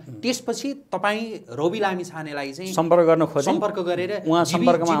 त्यसपछि तपाईँ रवि लामिछानेलाई चाहिँ सम्पर्क गर्न खोजे, सम्पर्क गरेर उहाँ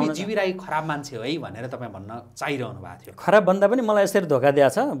सम्पर्कमा आउन जीवी राई खराब मान्छे हो है भनेर तपाईँ भन्न चाहिरहनु भएको थियो। खराब भन्दा पनि मलाई यसरी धोका दिएको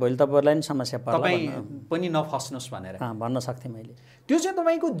छ, भोलि तपाईँहरूलाई नि समस्या पर्ला, तपाईँ पनि नफस्नुहोस् भनेर भन्न सक्थेँ मैले। त्यो चाहिँ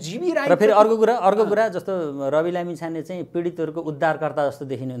तपाईँको जीवी राई। र फेरि अर्को कुरा जस्तो रवि लामिछाने चाहिँ पीडितहरूको उद्धारकर्ता जस्तो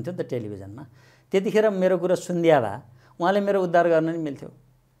देखिनुहुन्थ्यो नि त टेलिभिजनमा। त्यतिखेर मेरो कुरा सुनिदिया भए उहाँले मेरो उद्धार गर्न नि मिल्थ्यो।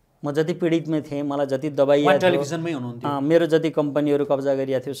 म जति पीडितमै थिएँ, मलाई जति दबाई टेलिभिजनमै हुनुहुन्थ्यो, मेरो जति कम्पनीहरू कब्जा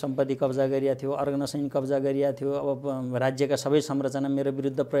गरिएको थियो, सम्पत्ति कब्जा गरिएको थियो, अर्गनाइजेसन कब्जा गरिएको थियो, अब राज्यका सबै संरचना मेरो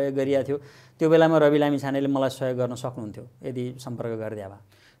विरुद्ध प्रयोग गरिएको थियो, त्यो बेलामा रवि लामिछानेले मलाई सहयोग गर्न सक्नुहुन्थ्यो यदि सम्पर्क गरिदिए भए।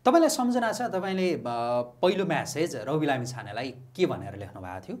 तपाईँलाई सम्झना छ तपाईँले पहिलो म्यासेज रवि लामिछानेलाई के भनेर लेख्नु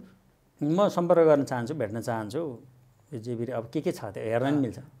भएको थियो? म सम्पर्क गर्न चाहन्छु, भेट्न चाहन्छु, अब के छ त्यो हेर्न नि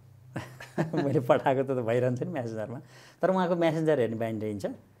मिल्छ। मैले पठाएको त भइरहन्छ नि मेसेन्जरमा, तर उहाँको मेसेन्जर हेर्ने बाइन्ड रहन्छ।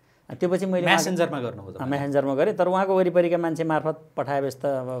 त्यो पछि मैले मेसेन्जरमा गर्नुभयो? मेसेन्जरमा गरेँ, तर उहाँको वरिपरिका मान्छे मार्फत पठाएपछि त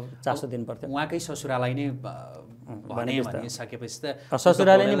अब चासो दिनु पर्थ्यो। उहाँकै ससुरालाई नै भनिसकेपछि त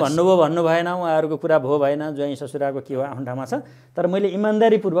ससुराले नि भन्नुभयो भन्नु भएन, उहाँहरूको कुरा भयो भएन, ज्वाइँ ससुराको के हो आफ्नो ठाउँमा छ। तर मैले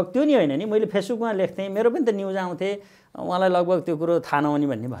इमान्दारीपूर्वक त्यो नि होइन नि, मैले फेसबुकमा लेख्थेँ, मेरो पनि त न्युज आउँथे, उहाँलाई लगभग त्यो कुरो थाहा नहुने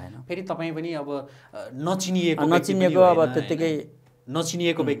भन्ने भएन। फेरि तपाईँ पनि अब नचिनिएको अब त्यत्तिकै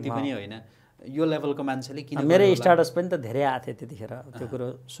नचिनिएको व्यक्ति पनि होइन, यो लेभलको मान्छेले किन? मेरो स्टाटस पनि त धेरै आएको थियो त्यतिखेर, त्यो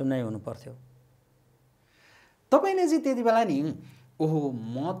कुरो सुन्नै हुनु पर्थ्यो। तपाईँले चाहिँ त्यति बेला नि ओहो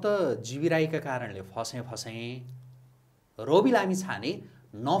म त जीवी राईका कारणले फसेँ, रवि लामिछाने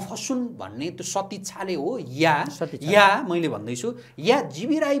नफसुन् भन्ने त्यो सतीच्छाले हो या मैले भन्दैछु या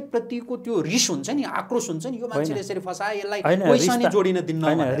जीवी राई प्रतिको त्यो रिस हुन्छ नि, आक्रोश हुन्छ नि, यो मान्छेले यसरी फसाए यसलाई पैसा नि जोडिन दिन्न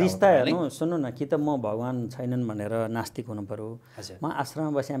भनेर। रिस त हेर्नु सुन्नु न, कि त म भगवान छैनन् भनेर नास्तिक हुनु पर्यो। म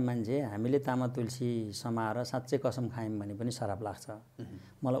आश्रममा बसेका मान्छे हामीले तामा तुलसी समाएर साँच्चै कसम खायौँ भने पनि सराप लाग्छ।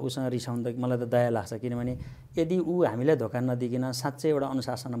 मलाई उसँग रिसाउनु त मलाई त दया लाग्छ, किनभने यदि ऊ हामीलाई धोका नदिकन साँच्चै एउटा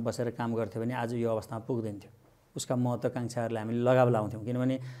अनुशासनमा बसेर काम गर्थ्यो भने आज यो अवस्थामा पुग्दैनथ्यो। उसका महत्त्वाकांक्षाहरूले हामीले लगाव लाउँथ्यौँ,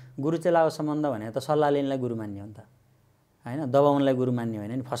 किनभने गुरु चेलाको सम्बन्ध भने त सल्लाह लिनलाई गुरु मान्ने हो नि त, हैन? दबाउनलाई गुरु मान्ने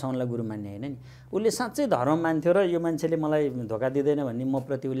होइन नि, फसाउनलाई गुरु मान्ने होइन नि। उसले साँच्चै धर्म मान्थ्यो र यो मान्छेले मलाई धोका दिँदैन भन्ने म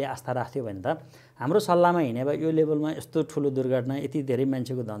प्रति उसले आस्था राख्थ्यो भने त हाम्रो सल्लाहमा हिँडे भए यो लेभलमा यस्तो ठुलो दुर्घटना, यति धेरै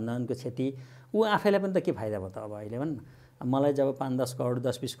मान्छेको धनजनको क्षति, ऊ आफैलाई पनि त के फाइदा भयो त? अब अहिले भन् मलाई जब 5-10 करोड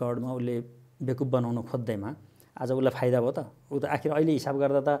 10-20 करोडमा उसले बेकुब बनाउन खोज्दैमा आज उसलाई फाइदा भयो त? ऊ त आखिर अहिले हिसाब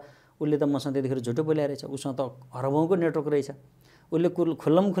गर्दा त उसले त मसँग त्यतिखेर झुटो बोलिरहेछ। उसँग त अरबौँको नेटवर्क रहेछ। उसले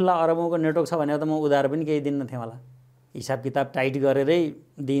खुल्लम खुल्ला अरबौँको नेटवर्क छ भने त म उधार पनि केही दिन्न थिएँ होला, हिसाब किताब टाइट गरेरै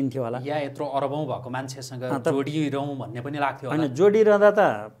दिन्थ्यो होला। या यत्रो अरबौँ भएको मान्छेसँग जोडिरहँ भन्ने पनि लाग्थ्यो होला। होइन, जोडिरहँदा त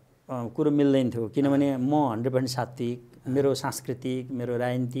कुरो मिल्दैन थियो, किनभने म 100% सात्विक, मेरो सांस्कृतिक, मेरो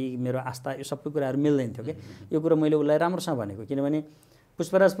राजनीतिक, मेरो आस्था यो सबै कुराहरू मिल्दैन थियो कि। यो कुरो मैले उसलाई राम्रोसँग भनेको, किनभने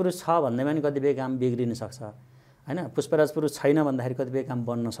पुष्पराज पुरुष छ भन्दैमा नि कतिपय काम बिग्रिन सक्छ, हैन? पुष्पराज पुरुष छैन भन्दाखेरि कतिपय काम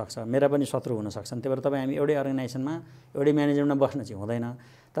बन्न सक्छ, मेरा पनि शत्रु हुन सक्छन्। त्यही भएर तपाईँ हामी एउटै अर्गनाइजेसनमा एउटै म्यानेजमेन्टमा बस्न चाहिँ हुँदैन।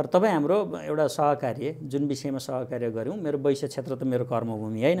 तर तपाईँ हाम्रो एउटा सहकार्य जुन विषयमा सहकार्य गऱ्यौँ, मेरो वैश्य क्षेत्र त मेरो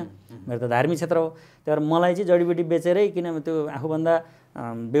कर्मभूमि होइन, मेरो त धार्मिक क्षेत्र हो। त्यही भएर मलाई चाहिँ जडीबुटी बेचेरै, किनभने त्यो आफूभन्दा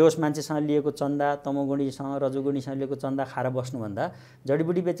बेहोस मान्छेसँग लिएको चन्दा, तमोगुणीसँग रजोगुणीसँग लिएको चन्दा खाएर बस्नुभन्दा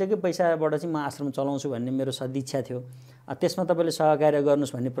जडीबुटी बेचेकै पैसाबाट चाहिँ म आश्रम चलाउँछु भन्ने मेरो सदिच्छा थियो। त्यसमा तपाईँले सहकार्य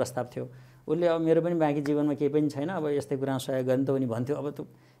गर्नुहोस् भन्ने प्रस्ताव थियो। उसले अब मेरो पनि बाँकी जीवनमा केही पनि छैन, अब यस्तै कुरामा सहयोग गर्ने त पनि भन्थ्यो। अब त्यो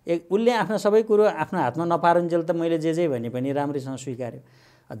उसले आफ्नो सबै कुरो आफ्नो हातमा नपारुन्जेल त मैले जे भने पनि राम्रैसँग स्वीकार्यो।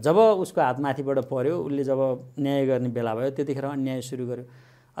 जब उसको हात माथिबाट पर्यो, उसले जब न्याय गर्ने बेला भयो त्यतिखेर अन्याय सुरु गर्यो।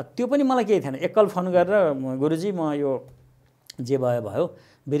 त्यो पनि मलाई केही थिएन, एकल फोन गरेर गुरुजी म यो जे भयो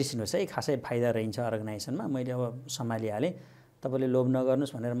बिर्सिनुहोस् है, खासै फाइदा रहन्छ अर्गनाइजेसनमा, मैले अब सम्हालिहालेँ, तपाईँले लोभ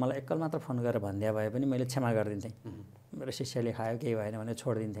नगर्नुहोस् भनेर मलाई एकल मात्र फोन गरेर भनिदिया भए पनि मैले क्षमा गरिदिन्थेँ। मेरो शिष्यले खायो केही भएन भने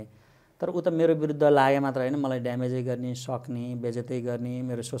छोडिदिन्थेँ। तर ऊ त मेरो विरुद्ध लागे मात्र होइन, मलाई ड्यामेजै गर्ने, सक्ने, बेजतै गर्ने,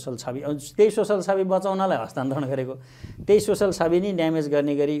 मेरो सोसल छवि, त्यही सोसल छवि बचाउनलाई हस्तान्तरण गरेको, त्यही सोसल छवि नै ड्यामेज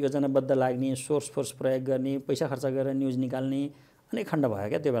गर्ने गरी योजनाबद्ध लाग्ने, सोर्स फोर्स प्रयोग गर्ने, पैसा खर्च गरेर न्युज निकाल्ने अनेक खण्ड भयो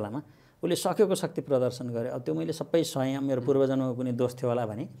क्या त्यो बेलामा। उसले सकेको शक्ति प्रदर्शन गर्यो। अब त्यो मैले सबै सहेँ, मेरो पूर्वजन्मको कुनै दोष थियो होला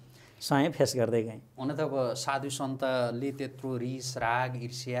भने सहेँ, फेस गर्दै गएँ। हुन त अब साधु सन्तले त्यत्रो रिस राग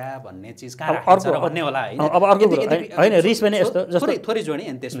ईर्ष्या भन्ने चिज कहाँ राख्छ र भन्ने होला हैन। अब अर्को होइन, रिस भने यस्तो थोरै जोडी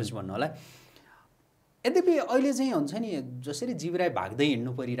अनि त्यसपछि भन्नु होला। यद्यपि अहिले चाहिँ हुन्छ नि, जसरी जीवराई भाग्दै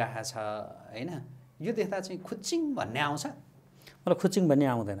हिँड्नु परिरहेको छ हैन, यो देख्दा चाहिँ खुच्चिङ भन्ने आउँछ? मलाई खुच्चिङ भन्ने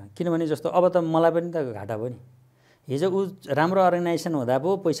आउँदैन, किनभने जस्तो अब त मलाई पनि त घाटा भयो नि। हिजो ऊ राम्रो अर्गनाइजेसन हुँदा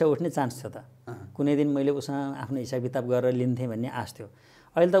पो पैसा उठ्ने चान्स थियो त, कुनै दिन मैले उसँग आफ्नो हिसाब किताब गरेर लिन्थेँ भन्ने आश थियो।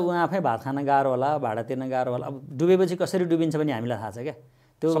 अहिले त ऊ आफै भात खान गाह्रो होला, भाडा तिर्न गाह्रो होला। अब डुबेपछि कसरी डुबिन्छ पनि हामीलाई थाहा छ क्या।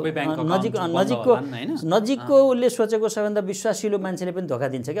 त्यो नजिकको उसले सोचेको सबैभन्दा विश्वासिलो मान्छेले पनि धोका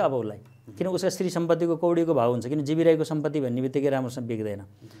दिन्छ क्या अब उसलाई, किन उसको श्री सम्पत्तिको कौडीको भाउ हुन्छ, किन जीविरहेको सम्पत्ति भन्ने बित्तिकै राम्रोसँग बिग्दैन।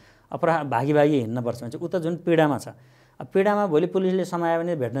 भागी हिँड्नुपर्छ भने चाहिँ ऊ त जुन पीडामा छ, अब पीडामा भोलि पुलिसले समायो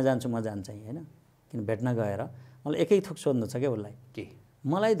भने भेट्न जान्छु म, जान्छ होइन, किन भेट्न गएर मलाई एकै थोक सोध्नु छ क्या उसलाई, के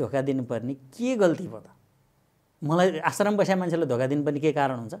मलाई धोका दिनुपर्ने के गल्ती भयो त? मलाई आश्रम बसेका मान्छेलाई धोका दिनुपर्ने के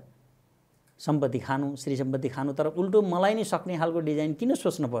कारण हुन्छ? सम्पत्ति खानु, श्री सम्पत्ति खानु, तर उल्टो मलाई नै सक्ने खालको डिजाइन किन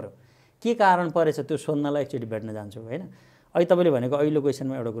सोच्नु पर्यो? के कारण परेछ त्यो सोध्नलाई एकचोटि भेट्न जान्छु होइन। अहिले तपाईँले भनेको अहिले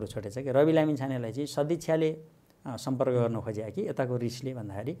क्वेसनमा एउटा कुरो छोडेछ कि रवि लामिछानेलाई चाहिँ सदिच्छाले सम्पर्क गर्न खोजे कि यताको रिसले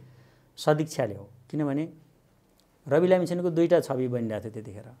भन्दाखेरि सदिच्छाले हो, किनभने रवि लामिछानेको दुईवटा छवि बनिरहेको थियो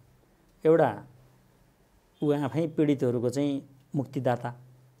त्यतिखेर। एउटा ऊ आफै पीडितहरूको चाहिँ मुक्तिदाता,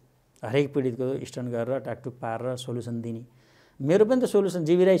 हरेक पीडितको स्टन गरेर टाकटुक पारेर सोल्युसन दिने। मेरो पनि त सोल्युसन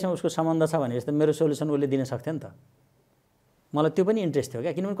जीविराईसँग उसको सम्बन्ध छ भने जस्तो मेरो सोल्युसन उसले दिन सक्थ्यो नि त। मलाई त्यो पनि इन्ट्रेस्ट थियो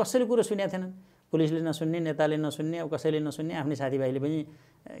क्या, किनभने कसैले कुरो सुनेको थिएनन्, पुलिसले नसुन्ने, नेताले नसुन्ने, अब कसैले नसुन्ने, आफ्नै साथीभाइले पनि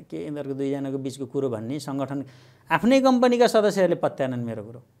के यिनीहरूको दुईजनाको बिचको कुरो भन्ने, सङ्गठन आफ्नै कम्पनीका सदस्यहरूले पत्याएनन् मेरो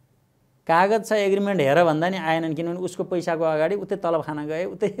कुरो। कागज छ, एग्रिमेन्ट हेर भन्दा नि आएनन्, किनभने उसको पैसाको अगाडि उतै तलब खान गए,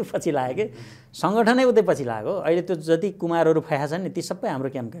 उतै पछि लाग्यो कि सङ्गठनै उतै पछि लाग्यो। अहिले त्यो जति कुमारहरू फया छन् नि ती सबै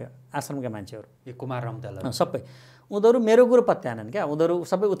हाम्रो क्याम्पका आश्रमका मान्छेहरू, यो कुमार रम्तेल सबै उनीहरू मेरो कुरो पत्याएनन् क्या, उनीहरू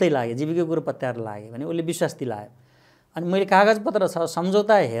सबै उतै लागे, जीविका कुरो पत्याएर लागे भने उसले विश्वास दिलायो। अनि मैले कागजपत्र छ,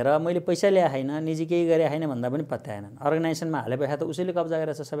 सम्झौता हेर, मैले पैसा ल्याए छैन, निजी केही गरे छैन भन्दा पनि पत्याएनन्। अर्गनाइजेसनमा हालेपछि त उसैले कब्जा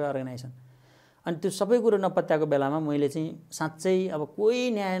गरेछ सबै अर्गनाइजेसन। अनि त्यो सबै कुरो नपत्याएको बेलामा मैले चाहिँ साँच्चै अब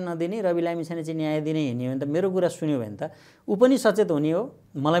कोही न्याय नदिने रवि लामिछाने चाहिँ न्याय दिने हिँड्ने हो भने त मेरो कुरा सुन्यो भने त ऊ पनि सचेत हुने हो,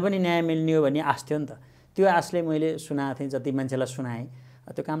 मलाई पनि न्याय मिल्ने हो भन्ने आश थियो नि त। त्यो आशले मैले सुनाएको थिएँ, जति मान्छेलाई सुनाएँ,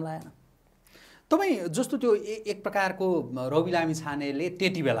 त्यो काम लागेन। तपाईँ जस्तो त्यो एक प्रकारको रवि लामिछानेले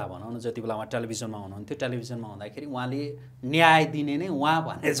त्यति बेला भनौँ न, जति बेला उहाँ टेलिभिजनमा हुनुहुन्थ्यो, टेलिभिजनमा हुँदाखेरि उहाँले न्याय दिने नै उहाँ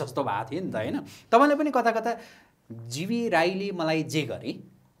भने जस्तो भएको थियो नि त, होइन? तपाईँले पनि कता कता जीवी राईले मलाई जे गरे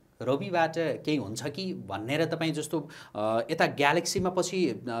रविबाट केही हुन्छ कि भनेर तपाईँ जस्तो यता ग्यालेक्सीमा पछि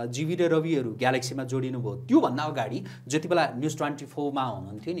जीवी र रविहरू ग्यालेक्सीमा जोडिनु भयो, त्योभन्दा अगाडि जति बेला न्युज 24मा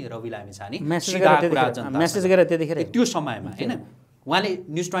हुनुहुन्थ्यो नि रवि लामिछाने, मेसेज गरेर त्यतिखेर त्यो समयमा होइन उहाँले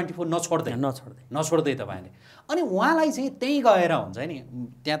न्युज 24 नछोड्दै तपाईँले, अनि उहाँलाई चाहिँ त्यहीँ गएर हुन्छ नि,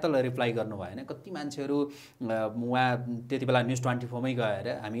 त्यहाँ त रिप्लाई गर्नु भएन। कति मान्छेहरू उहाँ त्यति बेला न्युज 24मै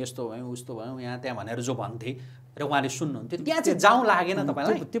गएर हामी यस्तो भयौँ उस्तो भयौँ यहाँ त्यहाँ भनेर जो भन्थे र उहाँले सुन्नुहुन्थ्यो, त्यहाँ चाहिँ जाउँ लागेन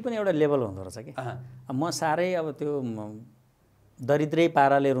तपाईँलाई? त्यो पनि एउटा लेभल हुँदो रहेछ कि। म साह्रै अब त्यो दरिद्रै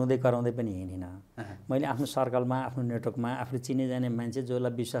पाराले रुँदै कराउँदै पनि हिँडिनँ। मैले आफ्नो सर्कलमा, आफ्नो नेटवर्कमा आफूले चिने जाने मान्छे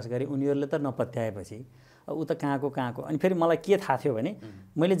जसलाई विश्वास गरेँ उनीहरूले त नपत्याएपछि ऊ त कहाँको अनि फेरि मलाई के थाहा थियो भने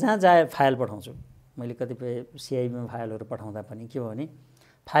मैले जहाँ जाए फाइल पठाउँछु। मैले कतिपय सिआइबीमा फाइलहरू पठाउँदा पनि के हो भने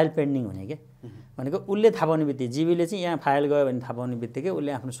फाइल पेन्डिङ हुने के भनेको उसले थाहा पाउने बित्तिकै जीवीले चाहिँ यहाँ फाइल गयो भने थाहा पाउने बित्तिकै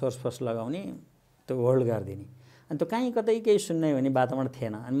उसले आफ्नो सोर्स फोर्स लगाउने, त्यो होल्ड गरिदिने। अनि त्यो कहीँ कतै केही सुन्ने भन्ने वातावरण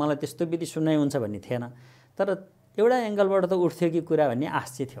थिएन, अनि मलाई त्यस्तो विधि सुन्नै हुन्छ भन्ने थिएन। तर एउटा एङ्गलबाट त उठ्थ्यो कि कुरा भन्ने आश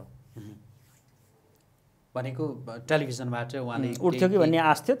चाहिँ थियो, भनेको टेलिभिजनबाट उहाँले उठ्थ्यो कि भन्ने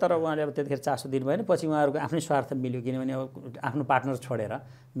आश थियो। तर उहाँले अब त्यतिखेर चासो दिनु भएन। पछि उहाँहरूको आफ्नै स्वार्थ मिल्यो, किनभने अब आफ्नो पार्टनर छोडेर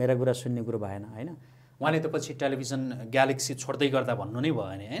मेरा कुरा सुन्ने कुरो भएन, होइन? उहाँले त पछि टेलिभिजन ग्यालेक्सी छोड्दै गर्दा भन्नु नै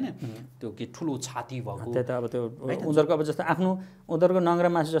भयो नि, होइन? त्यो के ठुलो छाती भएको, त्यही त अब त्यो उनीहरूको अब जस्तो आफ्नो उनीहरूको नङ्ग्रा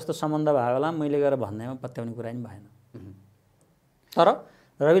मासु जस्तो सम्बन्ध भएको होला, मैले गएर भन्दैमा पत्याउने कुरा नि भएन। तर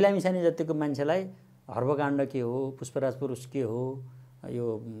रवि लामिछाने जतिको मान्छेलाई हर्बकाण्ड के हो, पुष्पराज पुरुष के हो, यो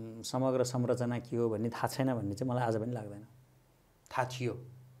समग्र संरचना के हो भन्ने थाहा छैन भन्ने चाहिँ मलाई आज पनि लाग्दैन। थाहा थियो?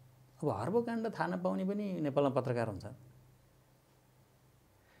 अब हर्बकाण्ड थाहा नपाउने पनि नेपालमा पत्रकार हुन्छ।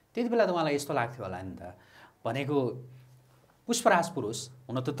 त्यति बेला त उहाँलाई यस्तो लाग्थ्यो होला नि त, भनेको पुष्पराज पुरुष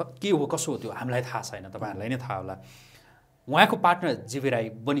हुन त के हो कसो हो त्यो हामीलाई थाहा छैन, तपाईँहरूलाई नै थाहा होला। उहाँको पार्टनर जीवी राई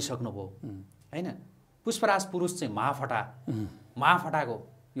बनिसक्नुभयो, होइन? पुष्पराज पुरुष चाहिँ महाफटाको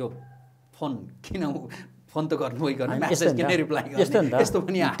यो फोन किन, फोन त गर्नु मेसेज किन रिप्लाई गर्ने, यस्तो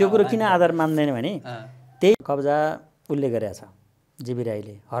पनि त्यो कुरो किन आधार मान्दैन भने त्यही कब्जा उसले गरेछ जीवी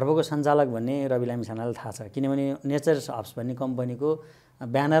राईले। हर्बको सञ्चालक भन्ने रवि लामिछानेलाई थाहा छ, किनभने नेचर हब्स भन्ने कम्पनीको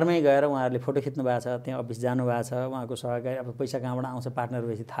ब्यानरमै गएर उहाँहरूले फोटो खिच्नु भएको छ, त्यहाँ अफिस जानुभएको छ। उहाँको सहकारी अब पैसा कहाँबाट आउँछ पार्टनर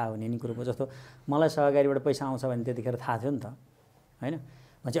भएपछि थाहा हुने नि कुरो। जस्तो मलाई सहकारीबाट पैसा आउँछ भने त्यतिखेर थाहा थियो नि त, होइन?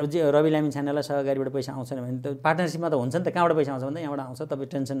 भन्छ अब रवि लामिछानेलाई सहकारीबाट पैसा आउँछ भने त पार्टनरसिपमा त हुन्छ नि त, कहाँबाट पैसा आउँछ भन्दा यहाँबाट आउँछ, तपाईँ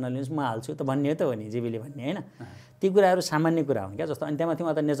टेन्सन नलिनुहोस् म हाल्छु त भन्ने हो त हो नि जीवीले भन्ने, होइन? ती कुराहरू सामान्य कुरा हुन् क्या। जस्तो अनि त्यहाँमाथि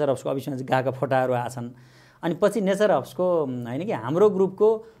उहाँ त नेचर हब्सको अफिसमा चाहिँ गएका फोटाहरू आछन्। अनि पछि नेचर हब्सको होइन कि हाम्रो ग्रुपको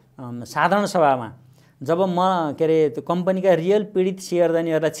साधारण सभामा जब म के अरे त्यो कम्पनीका रियल पीडित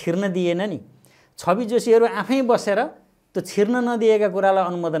सेयरदानीहरूलाई छिर्न दिएन नि, छवि जोशीहरू आफै बसेर त्यो छिर्न नदिएका कुरालाई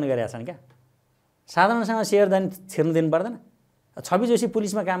अनुमोदन गरेका छन् क्या। साधारण सभामा सेयरदानी छिर्न दिनु पर्दैन? छवि जोशी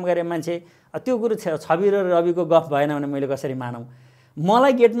पुलिसमा काम गरे मान्छे, त्यो कुरो छवि र रविको गफ भएन भने मैले कसरी मानौँ?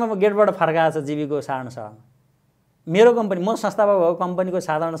 मलाई गेटबाट फर्काएको छ जीवीको साधारण सभामा। मेरो कम्पनी, म संस्थापक भएको कम्पनीको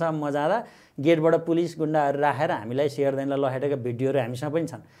साधारण सभामा म जाँदा गेटबाट पुलिस गुन्डाहरू राखेर हामीलाई सेयरदानीलाई लखेटेका भिडियोहरू हामीसँग पनि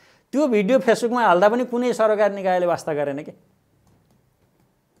छन्। त्यो भिडियो फेसबुकमा हाल्दा पनि कुनै सरकारी निकायले वास्ता गरेन के।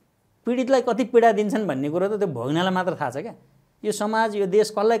 पीडितलाई कति पीडा दिन्छन् भन्ने कुरो त त्यो भोग्नेलाई मात्र थाहा छ क्या। यो समाज, यो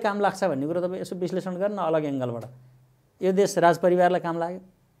देश कसलाई काम लाग्छ भन्ने कुरो तपाईँ यसो विश्लेषण गर्न अलग एङ्गलबाट। यो देश राजपरिवारलाई काम लाग्यो,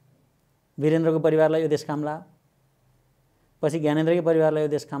 वीरेन्द्रको परिवारलाई यो देश काम लाग्यो, पछि ज्ञानेन्द्रकै परिवारलाई यो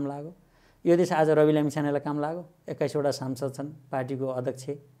देश काम लाग्यो, यो देश आज रवि लामिछानेलाई काम लाग्यो। 21वटा सांसद छन्, पार्टीको अध्यक्ष,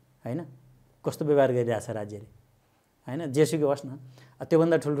 होइन? कस्तो व्यवहार गरिरहेछ राज्यले, होइन? जेसुकै होस् न,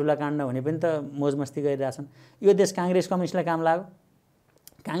 त्योभन्दा ठुल्ठुला काण्ड हुने पनि त मोजमस्ती गरिरहेछन्। यो देश काङ्ग्रेस कम्युनिस्टलाई काम लाग्यो।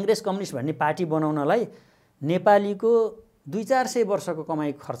 काङ्ग्रेस कम्युनिस्ट भन्ने पार्टी बनाउनलाई नेपालीको 200-400 वर्षको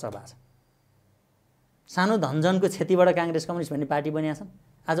कमाइ खर्च भएको छ। सानो धनजनको क्षतिबाट काङ्ग्रेस कम्युनिस्ट भन्ने पार्टी बनिया छन्।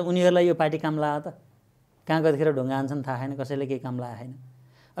 आज उनीहरूलाई यो पार्टी काम लाग्यो त? कहाँ कतिखेर ढुङ्गा हान्छन् थाहा छैन, कसैले केही काम लागेको छैन।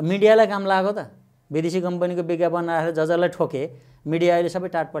 अब मिडियालाई काम लाग्यो त? विदेशी कम्पनीको विज्ञापन राखेर जजलाई ठोके, मिडिया अहिले सबै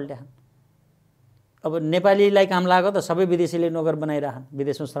टाट पल्ट्याछन्। अब नेपालीलाई काम लाग्यो त? सबै विदेशीले नोकर बनाइरहन्,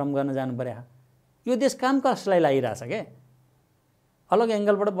 विदेशमा श्रम गर्न जानु पर्यो। यो देश काम कसलाई लागिरहेछ के? अलग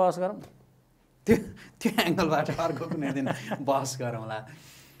एङ्गलबाट बहस गरौँ, त्यो एङ्गलबाट अर्को कुनै दिन बहस गरौँला।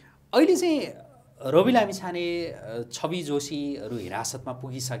 अहिले चाहिँ रवि लामिछाने, छवि जोशीहरू हिरासतमा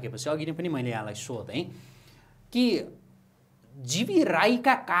पुगिसकेपछि अघि नै पनि मैले यहाँलाई सोधेँ कि जीवी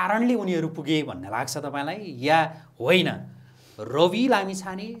राईका कारणले उनीहरू पुगे भन्ने लाग्छ तपाईँलाई या होइन रवि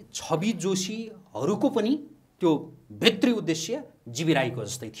लामिछाने छवि जोशीहरूको पनि त्यो भित्री उद्देश्य जीवी राईको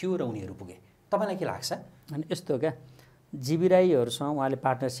जस्तै थियो र उनीहरू पुगे तपाईँलाई के लाग्छ? अनि यस्तो क्या जीवी राईहरूसँग उहाँले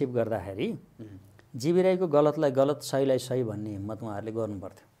पार्टनरसिप गर्दाखेरि जीवी राईको गलतलाई गलत सहीलाई सही भन्ने हिम्मत उहाँहरूले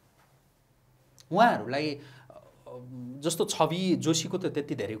गर्नुपर्थ्यो। उहाँहरूलाई जस्तो छवि जोशीको त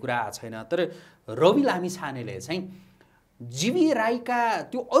त्यति धेरै कुरा आएको छैन तर रवि लामिछानेले चाहिँ जीवी राईका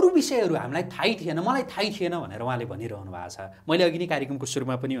त्यो अरू विषयहरू हामीलाई थाहै थिएन मलाई थाहै थिएन भनेर उहाँले भनिरहनु भएको छ। मैले अघि नै कार्यक्रमको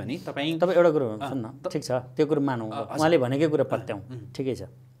सुरुमा पनि भने तपाईँ एउटा कुरो सुन्न ठिक छ त्यो कुरो मानौँ उहाँले भनेकै कुरा पत्याउँ ठिकै छ।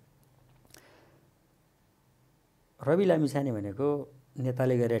 रवि लामिछाने भनेको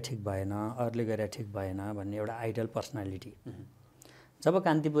नेताले गरे ठिक भएन अरूले गरे ठिक भएन भन्ने एउटा आइडल पर्सनालिटी। जब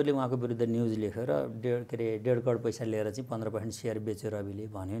कान्तिपुरले उहाँको विरुद्ध न्युज लेख्यो र 1.5 करोड पैसा लिएर चाहिँ 15% सेयर बेच्यो रविले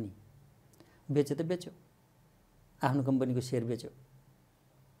भन्यो नि बेच्यो त बेच्यो आफ्नो कम्पनीको सेयर बेच्यो।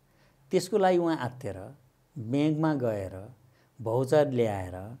 त्यसको लागि उहाँ आत्तेर ब्याङ्कमा गएर भौचर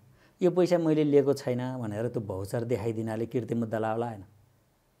ल्याएर यो पैसा मैले लिएको छैन भनेर त्यो भौचर देखाइदिनाले किर्ती मुद्दा लाउला होइन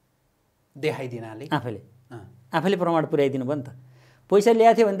देखाइदिनाले आफैले प्रमाण पुर्याइदिनु भयो नि त। पैसा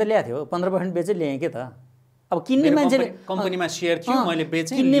ल्याएको थियो भने त ल्याएको थियो 15% बेचेर ल्याएँ के त। अब किन्ने मान्छेले कम्पनीमा सेयर थियो मैले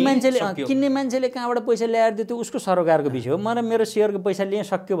बेचेँ किन्ने मान्छेले कहाँबाट पैसा ल्याएर दियो त्यो उसको सरोकारको विषय हो। म र मेरो सेयरको पैसा लिएँ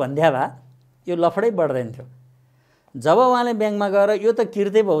सक्यो भन्ध्या भए यो लफडै बढ्दैन थियो। जब उहाँले ब्याङ्कमा गएर यो त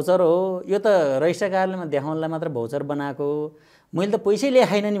किर्ते भौचर हो यो त रजिस्ट्रार कार्यालयमा देखाउनलाई मात्र भौचर बनाएको मैले त पैसै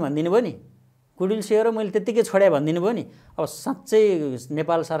ल्याएन नि भनिदिनु भयो नि कुडिल सेयर हो मैले त्यत्तिकै छोडे भनिदिनु भयो नि। अब साँच्चै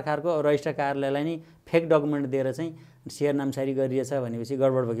नेपाल सरकारको रजिस्ट्रार कार्यालयलाई नि फेक डकुमेन्ट दिएर चाहिँ सेयर नामसारी गरिएछ भनेपछि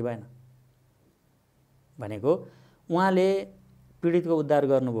गडबड भयो कि भएन भनेको उहाँले पीडितको उद्धार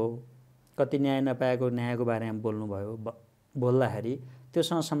गर्नुभयो कति न्याय नपाएको न्यायको बारेमा बोल्नुभयो बोल्दाखेरि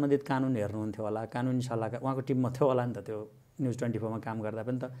त्योसँग सम्बन्धित कानुन हेर्नुहुन्थ्यो होला कानुनी सल्लाहकार उहाँको टिममा थियो होला नि त त्यो न्युज 24 मा काम गर्दा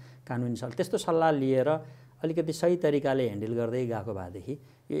पनि त कानुनी सल्लाह त्यस्तो सल्लाह लिएर अलिकति सही तरिकाले ह्यान्डल गर्दै गएको भएदेखि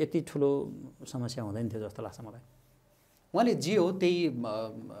यो यति ठुलो समस्या हुँदैन थियो जस्तो लाग्छ मलाई। उहाँले जे हो त्यही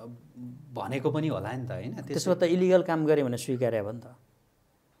भनेको पनि होला नि त होइन त्यसो त इलिगल काम गरे भने स्वीकार्य भयो नि त।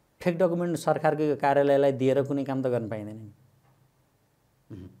 फेक डकुमेन्ट सरकारको कार्यालयलाई दिएर कुनै काम त गर्न पाइँदैन नि।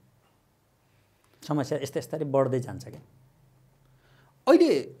 समस्या यस्तै यस्तै बढ्दै जान्छ क्या।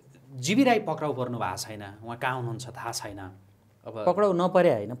 अहिले जीवी राई पक्राउ पर्नु भएको छैन उहाँ कहाँ हुनुहुन्छ थाहा छैन। अब पक्राउ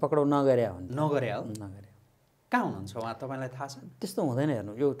नपरे होइन पक्राउ नगरे हो नगरे कहाँ हुनुहुन्छ उहाँ तपाईँलाई थाहा छ? त्यस्तो हुँदैन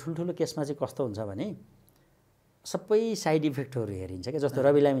हेर्नु यो ठुल्ठुलो केसमा चाहिँ कस्तो हुन्छ भने सबै साइड इफेक्टहरू हेरिन्छ क्या। जस्तो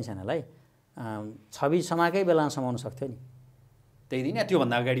रवि लामिछानेलाई छवि समाकै बेलामा समाउन सक्थ्यो नि त्यही दिन या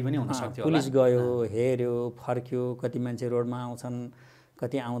त्योभन्दा अगाडि पनि हुन सक्थ्यो। पुलिस गयो हेऱ्यो फर्क्यो कति मान्छे रोडमा आउँछन्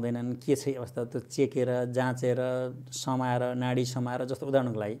कति आउँदैनन् के छ अवस्था त्यो चेकेर जाँचेर समाएर नाडी समाएर जस्तो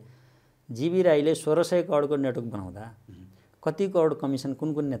उदाहरणको लागि जीवी राईले 1600 करोडको नेटवर्क बनाउँदा कति करोड कमिसन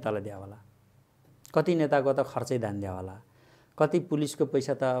कुन कुन नेतालाई दियो होला कति नेताको त खर्चै धान दियो होला कति पुलिसको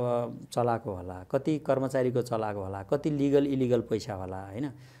पैसा त अब चलाएको होला कति कर्मचारीको चलाएको होला कति लिगल इलिगल पैसा होला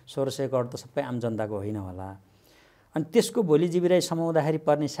होइन 1600 करोड त सबै आम जनताको होइन होला। अनि त्यसको भोलि जीवी राई समाउँदाखेरि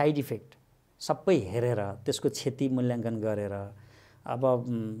पर्ने साइड इफेक्ट सबै हेरेर त्यसको क्षति मूल्याङ्कन गरेर अब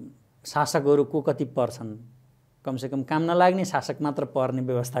शासकहरू को कति पर्छन् कमसेकम काम नलाग्ने शासक मात्र पर्ने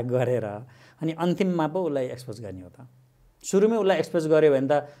व्यवस्था गरेर अनि अन्तिममा पो उसलाई एक्सपोज गर्ने हो त। सुरुमै उसलाई एक्सपोज गर्यो भने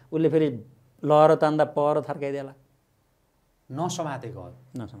त उसले फेरि लहर तान्दा पर थर्काइदिएला नसमातेको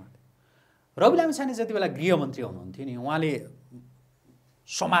रवि लामिछाने जति बेला गृहमन्त्री हुनुहुन्थ्यो नि उहाँले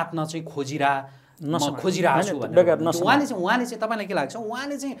समात्न चाहिँ खोजिरहेको छु उहाँले चाहिँ तपाईँलाई के लाग्छ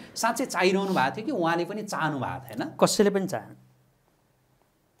उहाँले चाहिँ साँच्चै चाहिरहनु भएको थियो कि उहाँले पनि चाहनु भएको थिएन? कसैले पनि चाहेन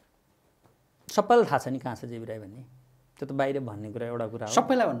सबैलाई थाहा छ नि कहाँ छ जीवी राई भन्ने त्यो त बाहिर भन्ने कुरा एउटा कुरा हो।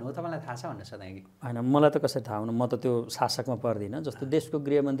 सबैलाई भन्नु हो तपाईँलाई थाहा छ भन्ने छ कि होइन मलाई त कसरी थाहा हुनु म त त्यो शासकमा पर्दिनँ। जस्तो देशको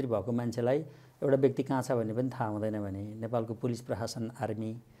गृहमन्त्री भएको मान्छेलाई एउटा व्यक्ति कहाँ छ भन्ने पनि थाहा हुँदैन भने नेपालको पुलिस प्रशासन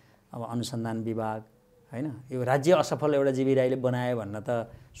आर्मी अब अनुसन्धान विभाग होइन यो राज्य असफल एउटा जीवी राईले बनायो भन्न त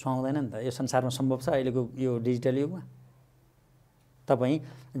सुहाउँदैन नि त। यो संसारमा सम्भव छ अहिलेको यो डिजिटल युगमा? तपाईँ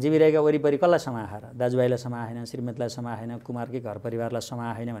जीवी राईका वरिपरि कसलाई समाएर दाजुभाइलाई समाएन श्रीमतीलाई समाएन कुमारकै घर परिवारलाई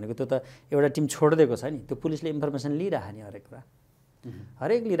समाएन भनेको त्यो त एउटा टिम छोडिदिएको छ नि। त्यो पुलिसले इन्फर्मेसन लिइरहेको नि हरेक कुरा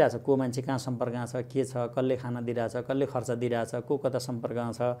हरेक लिइरहेछ को मान्छे कहाँ सम्पर्कमा छ के छ कसले खाना दिइरहेछ कसले खर्च दिइरहेछ को कता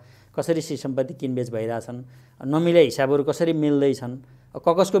सम्पर्कमा छ कसरी सम्पत्ति किनबेच भइरहेछन् नमिले हिसाबहरू कसरी मिल्दैछन्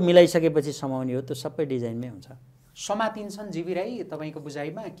कगजको मिलाइसकेपछि समाउने हो त्यो सबै डिजाइनमै हुन्छ। समातिन्छन् जीवी राई तपाईँको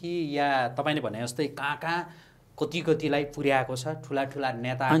बुझाइमा कि या तपाईँले भने जस्तै कहाँ कतिलाई पुर्याएको छ ठुला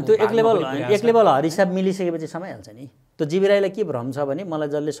नेता अनि त्यो एक लेभल हरिसाब मिलिसकेपछि समाइहाल्छ नि। त्यो जीवी राईलाई के भ्रम छ भने मलाई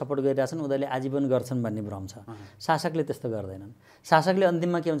जसले सपोर्ट गरिरहेछन् उनीहरूले आजीवन गर्छन् भन्ने भ्रम छ। शासकले त्यस्तो गर्दैनन्। शासकले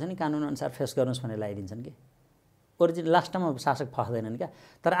अन्तिममा के हुन्छ नि कानुन अनुसार फेस गर्नुहोस् भनेर लगाइदिन्छन् कि ओरिजिनल लास्टमा शासक फस्दैनन् क्या।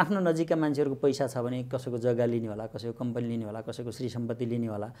 तर आफ्नो नजिकका मान्छेहरूको पैसा छ भने कसैको जग्गा लिने होला, कसैको कम्पनी लिने होला, कसैको श्री सम्पत्ति लिने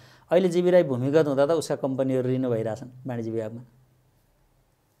होला। अहिले जीवी राई भूमिगत हुँदा त उसका कम्पनीहरू रिन्यु भइरहेछन् वाणिज्य विभागमा।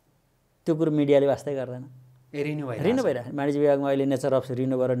 त्यो कुरो मिडियाले वास्तै गर्दैन। रिन्यु भइरहेछ वाणिज्य विभागमा अहिले नेचर अफ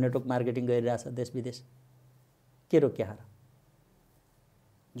रिन्यु गरेर नेटवर्क मार्केटिङ गरिरहेछ देश विदेश। के रोक्या र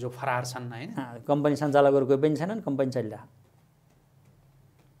जो फरार छन् हैन, कम्पनी सञ्चालकहरू कोही पनि छैनन्, कम्पनी चलिरहेको।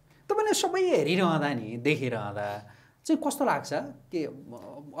 तपाईँले सबै हेरिरहँदा नि देखिरहँदा चाहिँ कस्तो लाग्छ के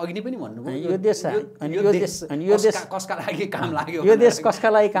अघि नै पनि भन्नुभयो यो देश कसका लागि काम लाग्यो, यो देश कसका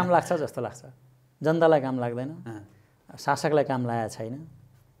लागि काम लाग्छ जस्तो लाग्छ। जनतालाई काम लाग्दैन, शासकलाई काम लागेको छैन,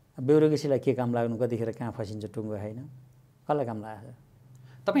 ब्युरोक्रेसीलाई के काम लाग्नु, कतिखेर कहाँ फसिन्छ टुङ्गो होइन, कसलाई काम लागेको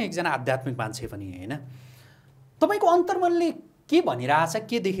छ। तपाईँ एकजना आध्यात्मिक मान्छे पनि होइन, तपाईँको अन्तर्मनले के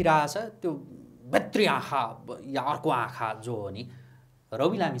भनिरहेछ, के देखिरहेछ, त्यो भित्री आँखा या अर्को आँखा जो हो नि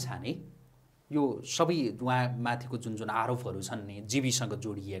रवि लामिछाने यो सबै उहाँमाथिको जुन जुन आरोपहरू छन् नि जीवीसँग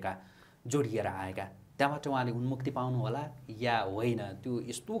जोडिएर आएका, त्यहाँबाट उहाँले उन्मुक्ति पाउनु होला या होइन, त्यो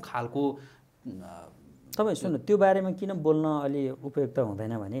यस्तो खालको। तपाईँ सुन्नु, त्यो बारेमा किन बोल्न अलि उपयुक्त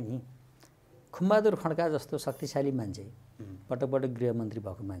हुँदैन भने नि, खुम्बहादुर खड्का जस्तो शक्तिशाली मान्छे, पटक पटक गृहमन्त्री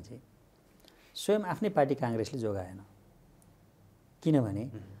भएको मान्छे स्वयं आफ्नै पार्टी काङ्ग्रेसले जोगाएन। किनभने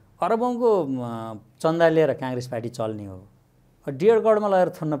अरबौँको चन्दा लिएर काङ्ग्रेस पार्टी चल्ने हो, डेढगढमा लगेर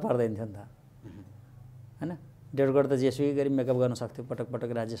थुन्न पर्दैन थियो नि त होइन। डेढगढ त जेसुकै गरी मेकअप गर्न सक्थ्यो, पटक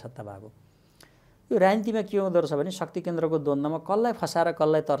पटक राज्य सत्ता भएको। यो राजनीतिमा के हुँदो रहेछ भने शक्ति केन्द्रको द्वन्द्वमा कसलाई फसाएर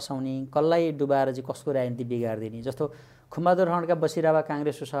कसलाई तर्साउने, कसलाई डुबाएर चाहिँ कसको राजनीति बिगारिदिने। जस्तो खुम्बहादुर खड्का बसिरहेको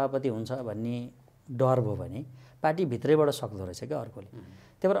काङ्ग्रेसको सभापति हुन्छ भन्ने डर भयो भने पार्टी भित्रैबाट सक्दो रहेछ क्या अर्कोले।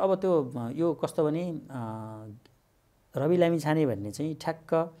 त्यही भएर अब त्यो यो कस्तो भने रवि लामिछाने भन्ने चाहिँ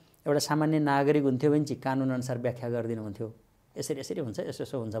ठ्याक्क एउटा सामान्य नागरिक हुन्थ्यो भने चाहिँ कानुनअनुसार व्याख्या गरिदिनुहुन्थ्यो, यसरी यसरी हुन्छ, यसो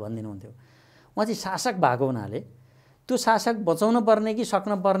यसो हुन्छ भनिदिनुहुन्थ्यो। उहाँ चाहिँ शासक भएको हुनाले त्यो शासक बचाउन पर्ने कि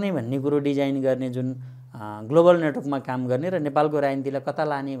सक्न पर्ने भन्ने कुरो डिजाइन गर्ने, जुन ग्लोबल नेटवर्कमा काम गर्ने र नेपालको राजनीतिलाई कता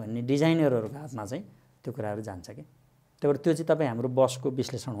लाने भन्ने डिजाइनरहरूको हातमा चाहिँ त्यो कुराहरू जान्छ कि। त्यही भएर त्यो चाहिँ तपाईँ हाम्रो बसको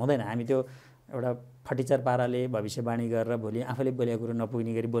विश्लेषण हुँदैन। हामी त्यो एउटा फटिचर पाराले भविष्यवाणी गरेर भोलि आफैले बोलेको कुरो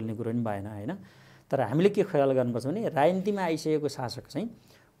नपुग्ने गरी बोल्ने कुरो पनि भएन होइन। तर हामीले के ख्याल गर्नुपर्छ भने राजनीतिमा आइसकेको शासक चाहिँ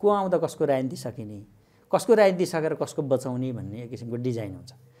को आउँदा कसको राजनीति सकिने, कसको राजनीति सकेर कसको बचाउने भन्ने एक किसिमको डिजाइन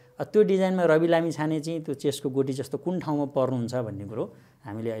हुन्छ। त्यो डिजाइनमा रवि लामिछाने चाहिँ त्यो चेसको गोटी जस्तो कुन ठाउँमा पर्नुहुन्छ भन्ने कुरो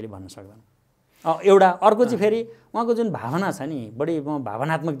हामीले अहिले भन्न सक्दैनौँ। एउटा अर्को चाहिँ फेरि उहाँको जुन भावना छ नि, बढी म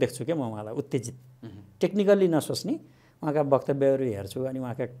भावनात्मक देख्छु क्या, म उहाँलाई उत्तेजित, टेक्निकल्ली नसोच्ने उहाँका वक्तव्यहरू हेर्छु अनि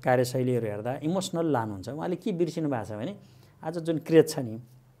उहाँका कार्यशैलीहरू हेर्दा इमोसनल लानुहुन्छ। उहाँले के बिर्सिनु भएको छ भने आज जुन क्रेज छ नि,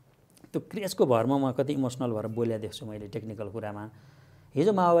 त्यो क्रेजको भरमा म कति इमोसनल भएर बोल्या देख्छु मैले टेक्निकल कुरामा। हिजो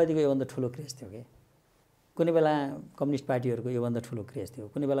माओवादीको योभन्दा ठुलो क्रेज थियो कि, कुनै बेला कम्युनिस्ट पार्टीहरूको योभन्दा ठुलो क्रेज थियो,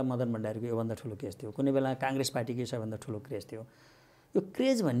 कुनै बेला मदन भण्डारीको योभन्दा ठुलो क्रेज थियो, कुनै बेला काङ्ग्रेस पार्टीको सबभन्दा ठुलो क्रेज थियो। यो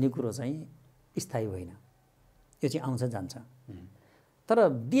क्रेज भन्ने कुरो चाहिँ स्थायी होइन, यो चाहिँ आउँछ जान्छ। तर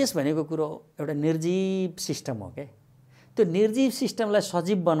देश भनेको कुरो एउटा निर्जीव सिस्टम हो क्या। त्यो निर्जीव सिस्टमलाई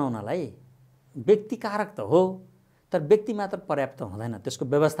सजीव बनाउनलाई व्यक्तिकारक त हो, तर व्यक्ति मात्र पर्याप्त हुँदैन, त्यसको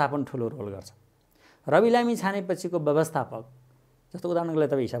व्यवस्थापन ठुलो रोल गर्छ। रवि लामिछानेपछिको व्यवस्थापक जस्तो उदाहरणको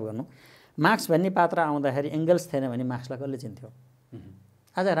लागि तपाईँ हिसाब गर्नु, मार्क्स भन्ने पात्र आउँदाखेरि एङ्गल्स थिएन भने मार्क्सलाई कसले चिन्थ्यो?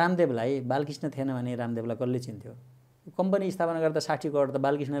 आज रामदेवलाई बालकृष्ण थिएन भने रामदेवलाई कसले चिन्थ्यो? कम्पनी स्थापना गर्दा 60 करोड त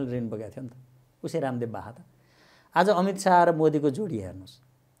बालकृष्णले ऋण बोकेको थियो नि त, उसै रामदेव बाहा त। आज अमित शाह र मोदीको जोडी हेर्नुहोस्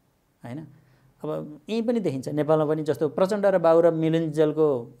होइन। अब यहीँ पनि देखिन्छ, नेपालमा पनि जस्तो प्रचण्ड र बाबु र मिलुन्जेलको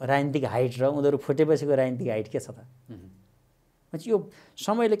राजनीतिक हाइट र उनीहरू फुटेपछिको राजनीतिक हाइट के छ त? यो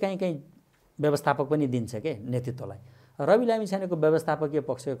समयले काहीँ काहीँ व्यवस्थापक पनि दिन्छ के नेतृत्वलाई। रवि लामिछानेको व्यवस्थापकीय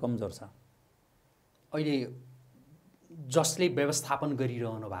पक्ष कमजोर छ। अहिले जसले व्यवस्थापन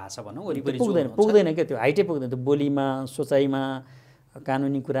गरिरहनु भएको छ भनौँ वरिपरि पुग्दैन क्या, त्यो हाइटै पुग्दैन। त्यो बोलीमा, सोचाइमा,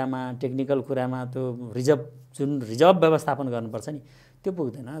 कानुनी कुरामा, टेक्निकल कुरामा त्यो जुन रिजर्भ व्यवस्थापन गर्नुपर्छ नि त्यो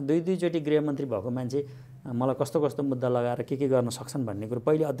पुग्दैन। दुईचोटि गृहमन्त्री भएको मान्छे मलाई कस्तो कस्तो मुद्दा लगाएर के गर्न सक्छन् भन्ने कुरो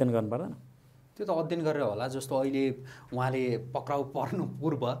पहिले अध्ययन गर्नु पर्दैन? त्यो त अध्ययन गरेर होला। जस्तो अहिले उहाँले पक्राउ पर्नु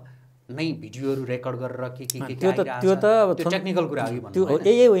पूर्व नै भिडियोहरू रेकर्ड गरेर त्यो त टेक्निकल कुरा हो त्यो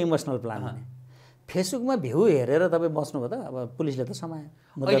यही हो इमोसनल प्लान भने। फेसबुकमा भ्यू हेरेर तपाईँ बस्नुभयो त अब पुलिसले त समायो,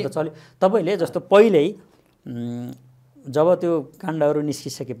 मुद्दा त चल्यो। तपाईँले जस्तो पहिल्यै जब त्यो काण्डहरू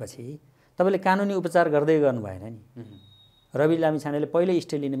निस्किसकेपछि तपाईँले कानुनी उपचार गर्दै गर्नु भएन नि। रवि लामिछानेले पहिल्यै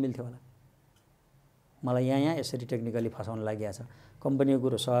स्टे लिन मिल्थ्यो होला, मलाई यहाँ यसरी टेक्निकली फसाउन लागिएको छ, कम्पनीको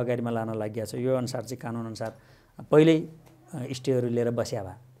कुरो सहकारीमा लान लागिएको छ, यो अनुसार चाहिँ कानुनअनुसार पहिल्यै स्टेहरू लिएर बस्या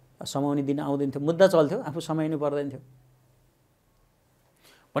भए समाउने दिन आउँदैन थियो, मुद्दा चल्थ्यो, आफू समाइनु पर्दैन थियो।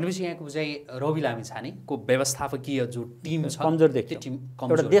 भनेपछि यहाँको बुझाइ रवि लामिछानेको व्यवस्थापकीय जो टिम छ कमजोर देख्यो। टिम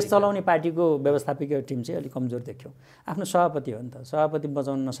एउटा देश चलाउने पार्टीको व्यवस्थापकीय टिम चाहिँ अलिक कमजोर देख्यो। आफ्नो सभापति हो नि त, सभापति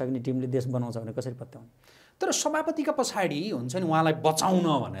बचाउन नसक्ने टिमले देश बनाउँछ भने कसरी पत्याउने? तर सभापतिका पछाडि हुन्छ नि उहाँलाई बचाउन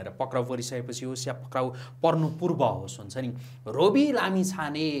भनेर पक्राउ परिसकेपछि होस् या पक्राउ पर्नु पूर्व होस् हुन्छ नि रवि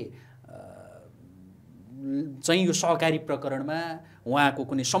लामिछाने चाहिँ यो सहकारी प्रकरणमा उहाँको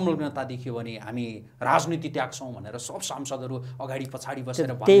कुनै संलग्नता देखियो भने हामी राजनीति त्याग्छौँ भनेर सब सांसदहरू अगाडि पछाडि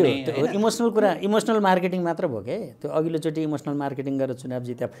बसेर भन्ने इमोसनल कुरा, इमोसनल मार्केटिङ मात्र भयो के। त्यो अघिल्लोचोटि इमोसनल मार्केटिङ गरेर चुनाव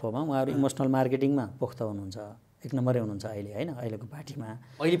जित्या फ्लोमा उहाँहरू इमोसनल मार्केटिङमा पोख्त हुनुहुन्छ, एक नम्बरै हुनुहुन्छ अहिले होइन, अहिलेको पार्टीमा।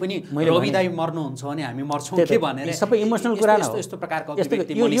 अहिले पनि रवि दाइ मर्नुहुन्छ भने हामी मर्छौँ के भनेर सबै इमोसनल कुरा हो। यस्तो प्रकारको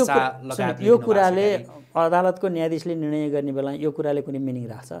अभिव्यक्ति मलिसा लगायत यो कुराले अदालतको न्यायाधीशले निर्णय गर्ने बेला यो कुराले कुनै मिनिङ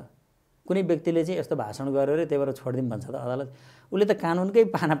राख्छ? कुनै व्यक्तिले चाहिँ यस्तो भाषण गरेर त्यही भएर छोडिदिउँ भन्छ त अदालत? उसले त कानुनकै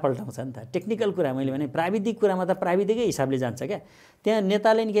पाना पल्टाउँछ नि त। टेक्निकल कुरा मैले भने प्राविधिक कुरामा त प्राविधिकै हिसाबले जान्छ क्या। त्यहाँ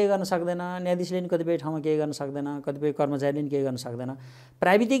नेताले नि केही गर्न सक्दैन, न्यायाधीशले नि कतिपय ठाउँमा केही गर्न सक्दैन, कतिपय कर्मचारीले नि केही गर्न सक्दैन।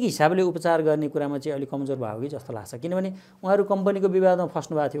 प्राविधिक हिसाबले उपचार गर्ने कुरामा चाहिँ अलिक कमजोर भयो कि जस्तो लाग्छ। किनभने उहाँहरू कम्पनीको विवादमा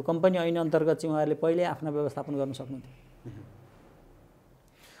फस्नु भएको थियो। कम्पनी ऐन अन्तर्गत चाहिँ उहाँहरूले पहिल्यै आफ्ना व्यवस्थापन गर्न सक्नुहुन्थ्यो।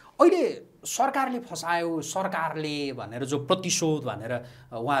 अहिले सरकारले फसायो, सरकारले भनेर जो प्रतिशोध भनेर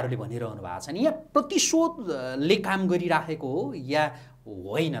उहाँहरूले भनिरहनु भएको छ नि, यहाँ प्रतिशोधले काम गरिराखेको हो या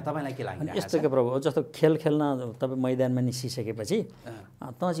होइन? तपाईँलाई के लाग्छ? यस्तो के प्रभु, जस्तो खेल खेल्न तपाईँ मैदानमा निस्किसकेपछि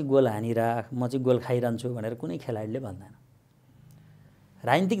तँ चाहिँ गोल हानिराख, म चाहिँ गोल खाइरहन्छु भनेर कुनै खेलाडीले भन्दैन।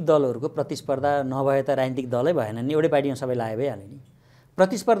 राजनीतिक दलहरूको प्रतिस्पर्धा नभए त राजनीतिक दलै भएन नि, एउटै पार्टीमा सबै लाए भइहाल्यो नि।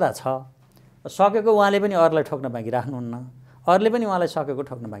 प्रतिस्पर्धा छ, सकेको उहाँले पनि अरूलाई ठोक्न बाँकी राख्नुहुन्न, अरूले पनि उहाँलाई सकेको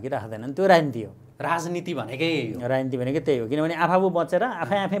ठोक्न बाँकी राख्दैनन्। त्यो राजनीति हो। राजनीति भनेकै हो। राजनीति भनेकै त्यही हो। किनभने आफू बचेर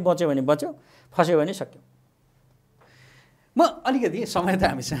आफै बच्यो भने बच्यो, फस्यो भने सक्यो। म अलिकति समय त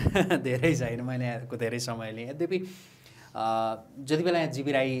हामीसँग धेरै छैन, मैले यहाँको धेरै समय लिएँ। यद्यपि जति बेला यहाँ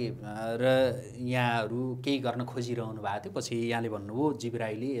जीवी राई र यहाँहरू केही गर्न खोजिरहनु भएको थियो, पछि यहाँले भन्नुभयो जीवी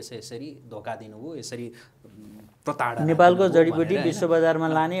राईले यसरी धोका दिनुभयो, यसरी प्रताडना, नेपालको जडीबुटी विश्व बजारमा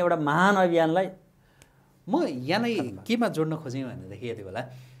लाने एउटा महान अभियानलाई म यहाँलाई केमा जोड्न खोजेँ भनेदेखि यति बेला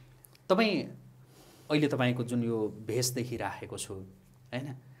तपाईँ अहिले तपाईँको जुन यो भेष देखिराखेको छु होइन,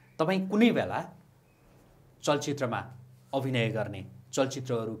 तपाईँ कुनै बेला चलचित्रमा अभिनय गर्ने,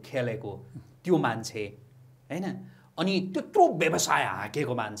 चलचित्रहरू खेलेको त्यो मान्छे होइन, अनि त्यत्रो व्यवसाय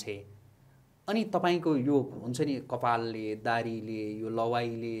हाँकेको मान्छे, अनि तपाईँको यो हुन्छ नि कपालले, दारीले, यो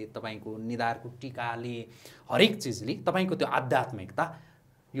लवाइले, तपाईँको निधारको टिकाले, हरेक चिजले तपाईँको त्यो आध्यात्मिकता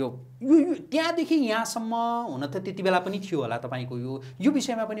यो त्यहाँदेखि यहाँसम्म हुन त त्यति बेला पनि थियो होला तपाईँको यो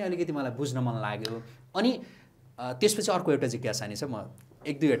विषयमा पनि अलिकति मलाई बुझ्न मन लाग्यो। अनि त्यसपछि अर्को एउटा जिज्ञासा नि छ, म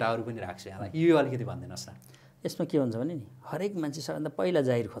एक दुईवटा अरू पनि राख्छु यहाँलाई, यो अलिकति भनिदिनुहोस् न। यसमा के हुन्छ भने नि हरेक मान्छे सबभन्दा पहिला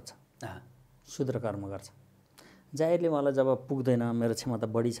जाहिर खोज्छ, शूद्र कर्म गर्छ। जाहिरले मलाई जब पुग्दैन, मेरो क्षमता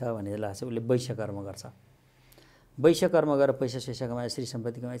बढी छ भन्ने लाग्छ, उसले वैश्य कर्म गर्छ। वैश्य कर्म गरेर पैसा सैसा कमाए, श्री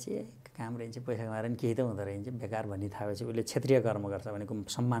सम्पत्ति कमाएपछि काम रहन्छ, पैसा कमाएर पनि केही त हुँदो रहेछ बेकार भन्ने थाहा भएपछि उसले क्षेत्रीय कर्म गर्छ। भनेको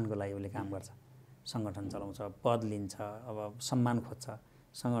सम्मानको लागि उसले काम गर्छ, सङ्गठन चलाउँछ, पद लिन्छ, अब सम्मान खोज्छ,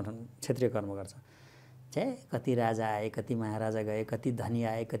 सङ्गठन क्षेत्रीय कर्म गर्छ। चाहिँ कति राजा आए, कति महाराजा गए, कति धनी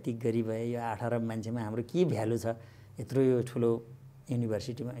आए, कति गरिब भए, यो 8 अरब मान्छेमा हाम्रो के भ्यालु छ यत्रो यो ठुलो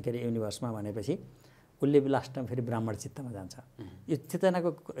युनिभर्सिटीमा, के अरे युनिभर्समा भनेपछि उसले लास्टमा फेरि ब्राह्मण चित्तमा जान्छ। यो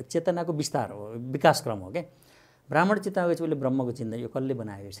चेतनाको विस्तार हो, विकास क्रम हो क्या। ब्राह्मण चित्तमा गएपछि उसले ब्रह्मको चिन्ता, यो कसले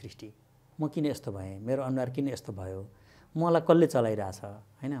बनायो यो सृष्टि, म किन यस्तो भएँ, मेरो अनुहार किन यस्तो भयो, मलाई कसले चलाइरहेछ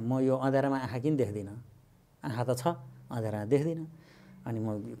होइन, म यो अँध्यारामा आँखा किन देख्दिनँ, आँखा त छ अँध्यारामा देख्दिनँ, अनि म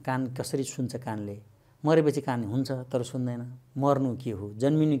कान कसरी सुन्छ, कानले मरेपछि कान हुन्छ तर सुन्दैन, मर्नु के हो,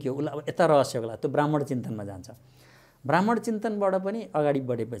 जन्मिनु के हो, उसलाई अब यता रहस्यको लागि त्यो ब्राह्मण चिन्तनमा जान्छ। ब्राह्मण चिन्तनबाट पनि अगाडि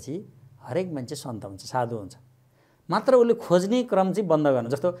बढेपछि हरेक मान्छे सन्त हुन्छ, साधु हुन्छ। मात्र उसले खोज्ने क्रम चाहिँ बन्द गर्नु।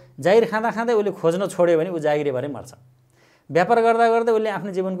 जस्तो जागिर खाँदा खाँदै उसले खोज्न छोड्यो भने ऊ जागिरे भएरै मर्छ। व्यापार गर्दा गर्दै उसले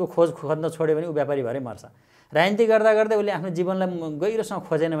आफ्नो जीवनको खोज्न छोड्यो भने ऊ व्यापारी भएरै मर्छ। राजनीति गर्दा गर्दै उसले आफ्नो जीवनलाई गहिरोसँग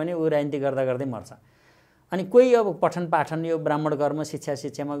खोजेन भने ऊ राजनीति गर्दा गर्दै मर्छ। अनि कोही अब पठन पाठन यो ब्राह्मण कर्म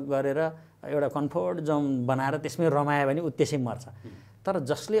शिक्षामा गरेर एउटा कम्फोर्ट जोन बनाएर त्यसमै रमायो भने ऊ त्यसै मर्छ। तर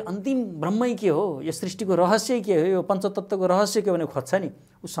जसले अन्तिम ब्रह्मै के हो, यो सृष्टिको रहस्य के हो, यो पञ्चतत्त्वको रहस्य के हो भने खोज्छ नि,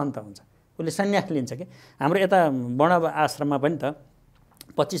 ऊ सन्त हुन्छ, उसले सन्यास लिन्छ कि। हाम्रो यता वर्ण आश्रममा पनि त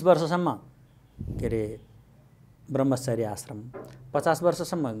 25 वर्षसम्म के अरे ब्रह्मचर्य आश्रम, 50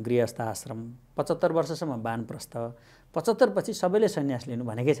 वर्षसम्म गृहस्थ आश्रम, 75 वर्षसम्म वानप्रस्थ, 75 पछि सबैले सन्यास लिनु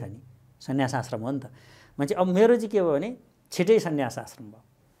भनेकै छ नि, सन्यास आश्रम हो नि त। मान्छे अब मेरो चाहिँ के भयो भने छिटै सन्यास आश्रम भयो।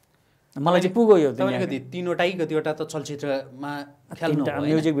 मलाई चाहिँ पुग्यो यो तपाईँले तीनवटै कतिवटा त चलचित्रमा खेल्नु भयो,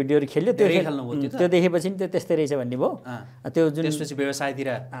 म्युजिक भिडियोहरू खेल्यो, त्यो देखेपछि नि त्यो त्यस्तै रहेछ भन्ने भयो। त्यो जुन त्यसपछि व्यवसायतिर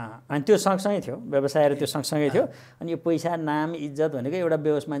अनि त्यो सँगसँगै थियो, व्यवसाय र त्यो सँगसँगै थियो। अनि यो पैसा नाम इज्जत भनेको एउटा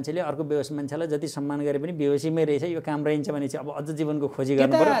बेहोस मान्छेले अर्को बेहोस मान्छेलाई जति सम्मान गरे पनि बेहोसीमै रहेछ, यो काम रहन्छ भने चाहिँ अब अझ जीवनको खोजी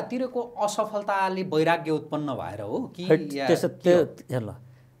गर्नु पर्यो। त्यतातिरको असफलताले वैराग्य उत्पन्न भएर हो कि त्यसो त्यो ल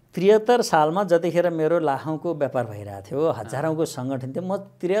 73 सालमा जतिखेर मेरो लाखौँको व्यापार भइरहेको थियो, हजारौँको सङ्गठन थियो,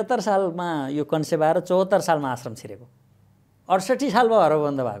 म 73 सालमा यो कन्सेप्ट आएर 74 सालमा आश्रम छिरेको, 68 साल भयो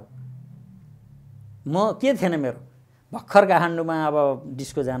हरबन्द भएको। म के थिएन मेरो भर्खर काठमाडौँमा अब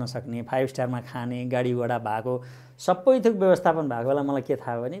डिस्को जान सक्ने, 5 स्टारमा खाने, गाडी घोडा भएको, सबै थोक व्यवस्थापन भएको बेला मलाई के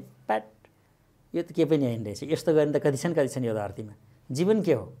थाहा भने प्याट यो त के पनि होइन रहेछ, यस्तो गर्ने त कति छन् यो धरतीमा, जीवन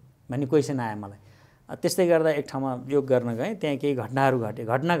के हो भन्ने क्वेसन आयो मलाई। त्यस्तै गर्दा एक ठाउँमा योग गर्न गएँ, त्यहाँ केही घटनाहरू घटे।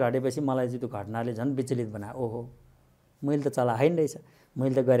 घटना घटेपछि मलाई चाहिँ त्यो घटनाले झन् विचलित बनायो। ओहो, मैले त चला होइन रहेछ,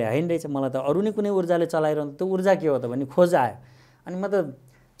 मैले त गरे होइन रहेछ, मलाई त अरू नै कुनै ऊर्जाले चलाइरहनु, त्यो ऊर्जा के हो त भन्ने खोज आयो। अनि म त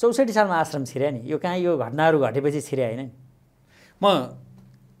 64 सालमा आश्रम छिरे नि, यो कहाँ यो घटनाहरू घटेपछि छिरे होइन नि। म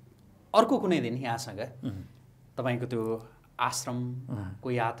अर्को कुनै दिन यहाँसँग तपाईँको त्यो आश्रमको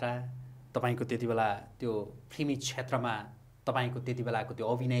यात्रा, तपाईँको त्यति बेला त्यो फिल्मी क्षेत्रमा तपाईँको त्यति बेलाको त्यो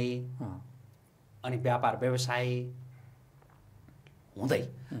अभिनय अनि व्यापार व्यवसाय हुँदै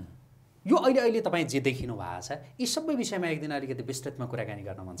यो अहिले तपाईँ जे देखिनु भएको छ, यी सबै विषयमा एक दिन अलिकति विस्तृतमा कुराकानी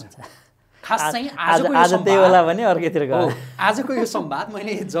गर्न मन छ। खास चाहिँ आज त्यही बेला भने अर्कैतिर गयो। आजको यो संवाद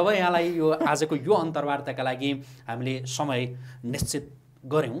मैले जब यहाँलाई यो आजको यो अन्तर्वार्ताका लागि हामीले समय निश्चित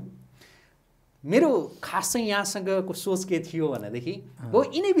गऱ्यौँ, मेरो खास चाहिँ यहाँसँगको सोच के थियो भनेदेखि हो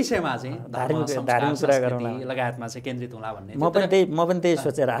यिनै विषयमा चाहिँ धार्मिक कुरा गरौँला लगायतमा चाहिँ केन्द्रित होला भन्ने। म पनि त्यही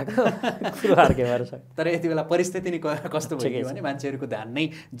सोचेर आएको कुरो अर्कै भएर छ। तर यति बेला परिस्थिति नै कस्तो भयो भने मान्छेहरूको ध्यान नै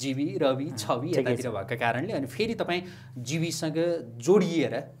जीवी रवि छवि यतातिर भएको कारणले, अनि फेरि तपाईँ जीवीसँग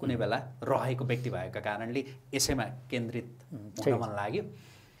जोडिएर कुनै बेला रहेको व्यक्ति भएको कारणले यसैमा केन्द्रित हुन मन लाग्यो।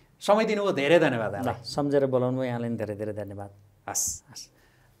 समय दिनुभयो, धेरै धन्यवाद। सम्झेर बोलाउनु भयो यहाँलाई धेरै धेरै धन्यवाद। हस्।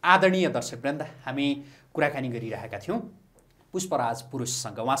 आदरणीय दर्शकवृन्द, हामी कुराकानी गरिरहेका थियौँ पुष्पराज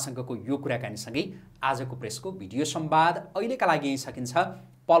पुरुषसँग। उहाँसँगको यो कुराकानीसँगै आजको प्रेसको भिडियो संवाद अहिलेका लागि यहीँ सकिन्छ।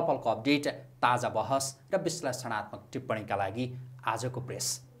 पल पलको अपडेट, ताजा बहस र विश्लेषणात्मक टिप्पणीका लागि आजको प्रेस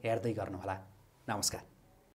हेर्दै गर्नुहोला। नमस्कार।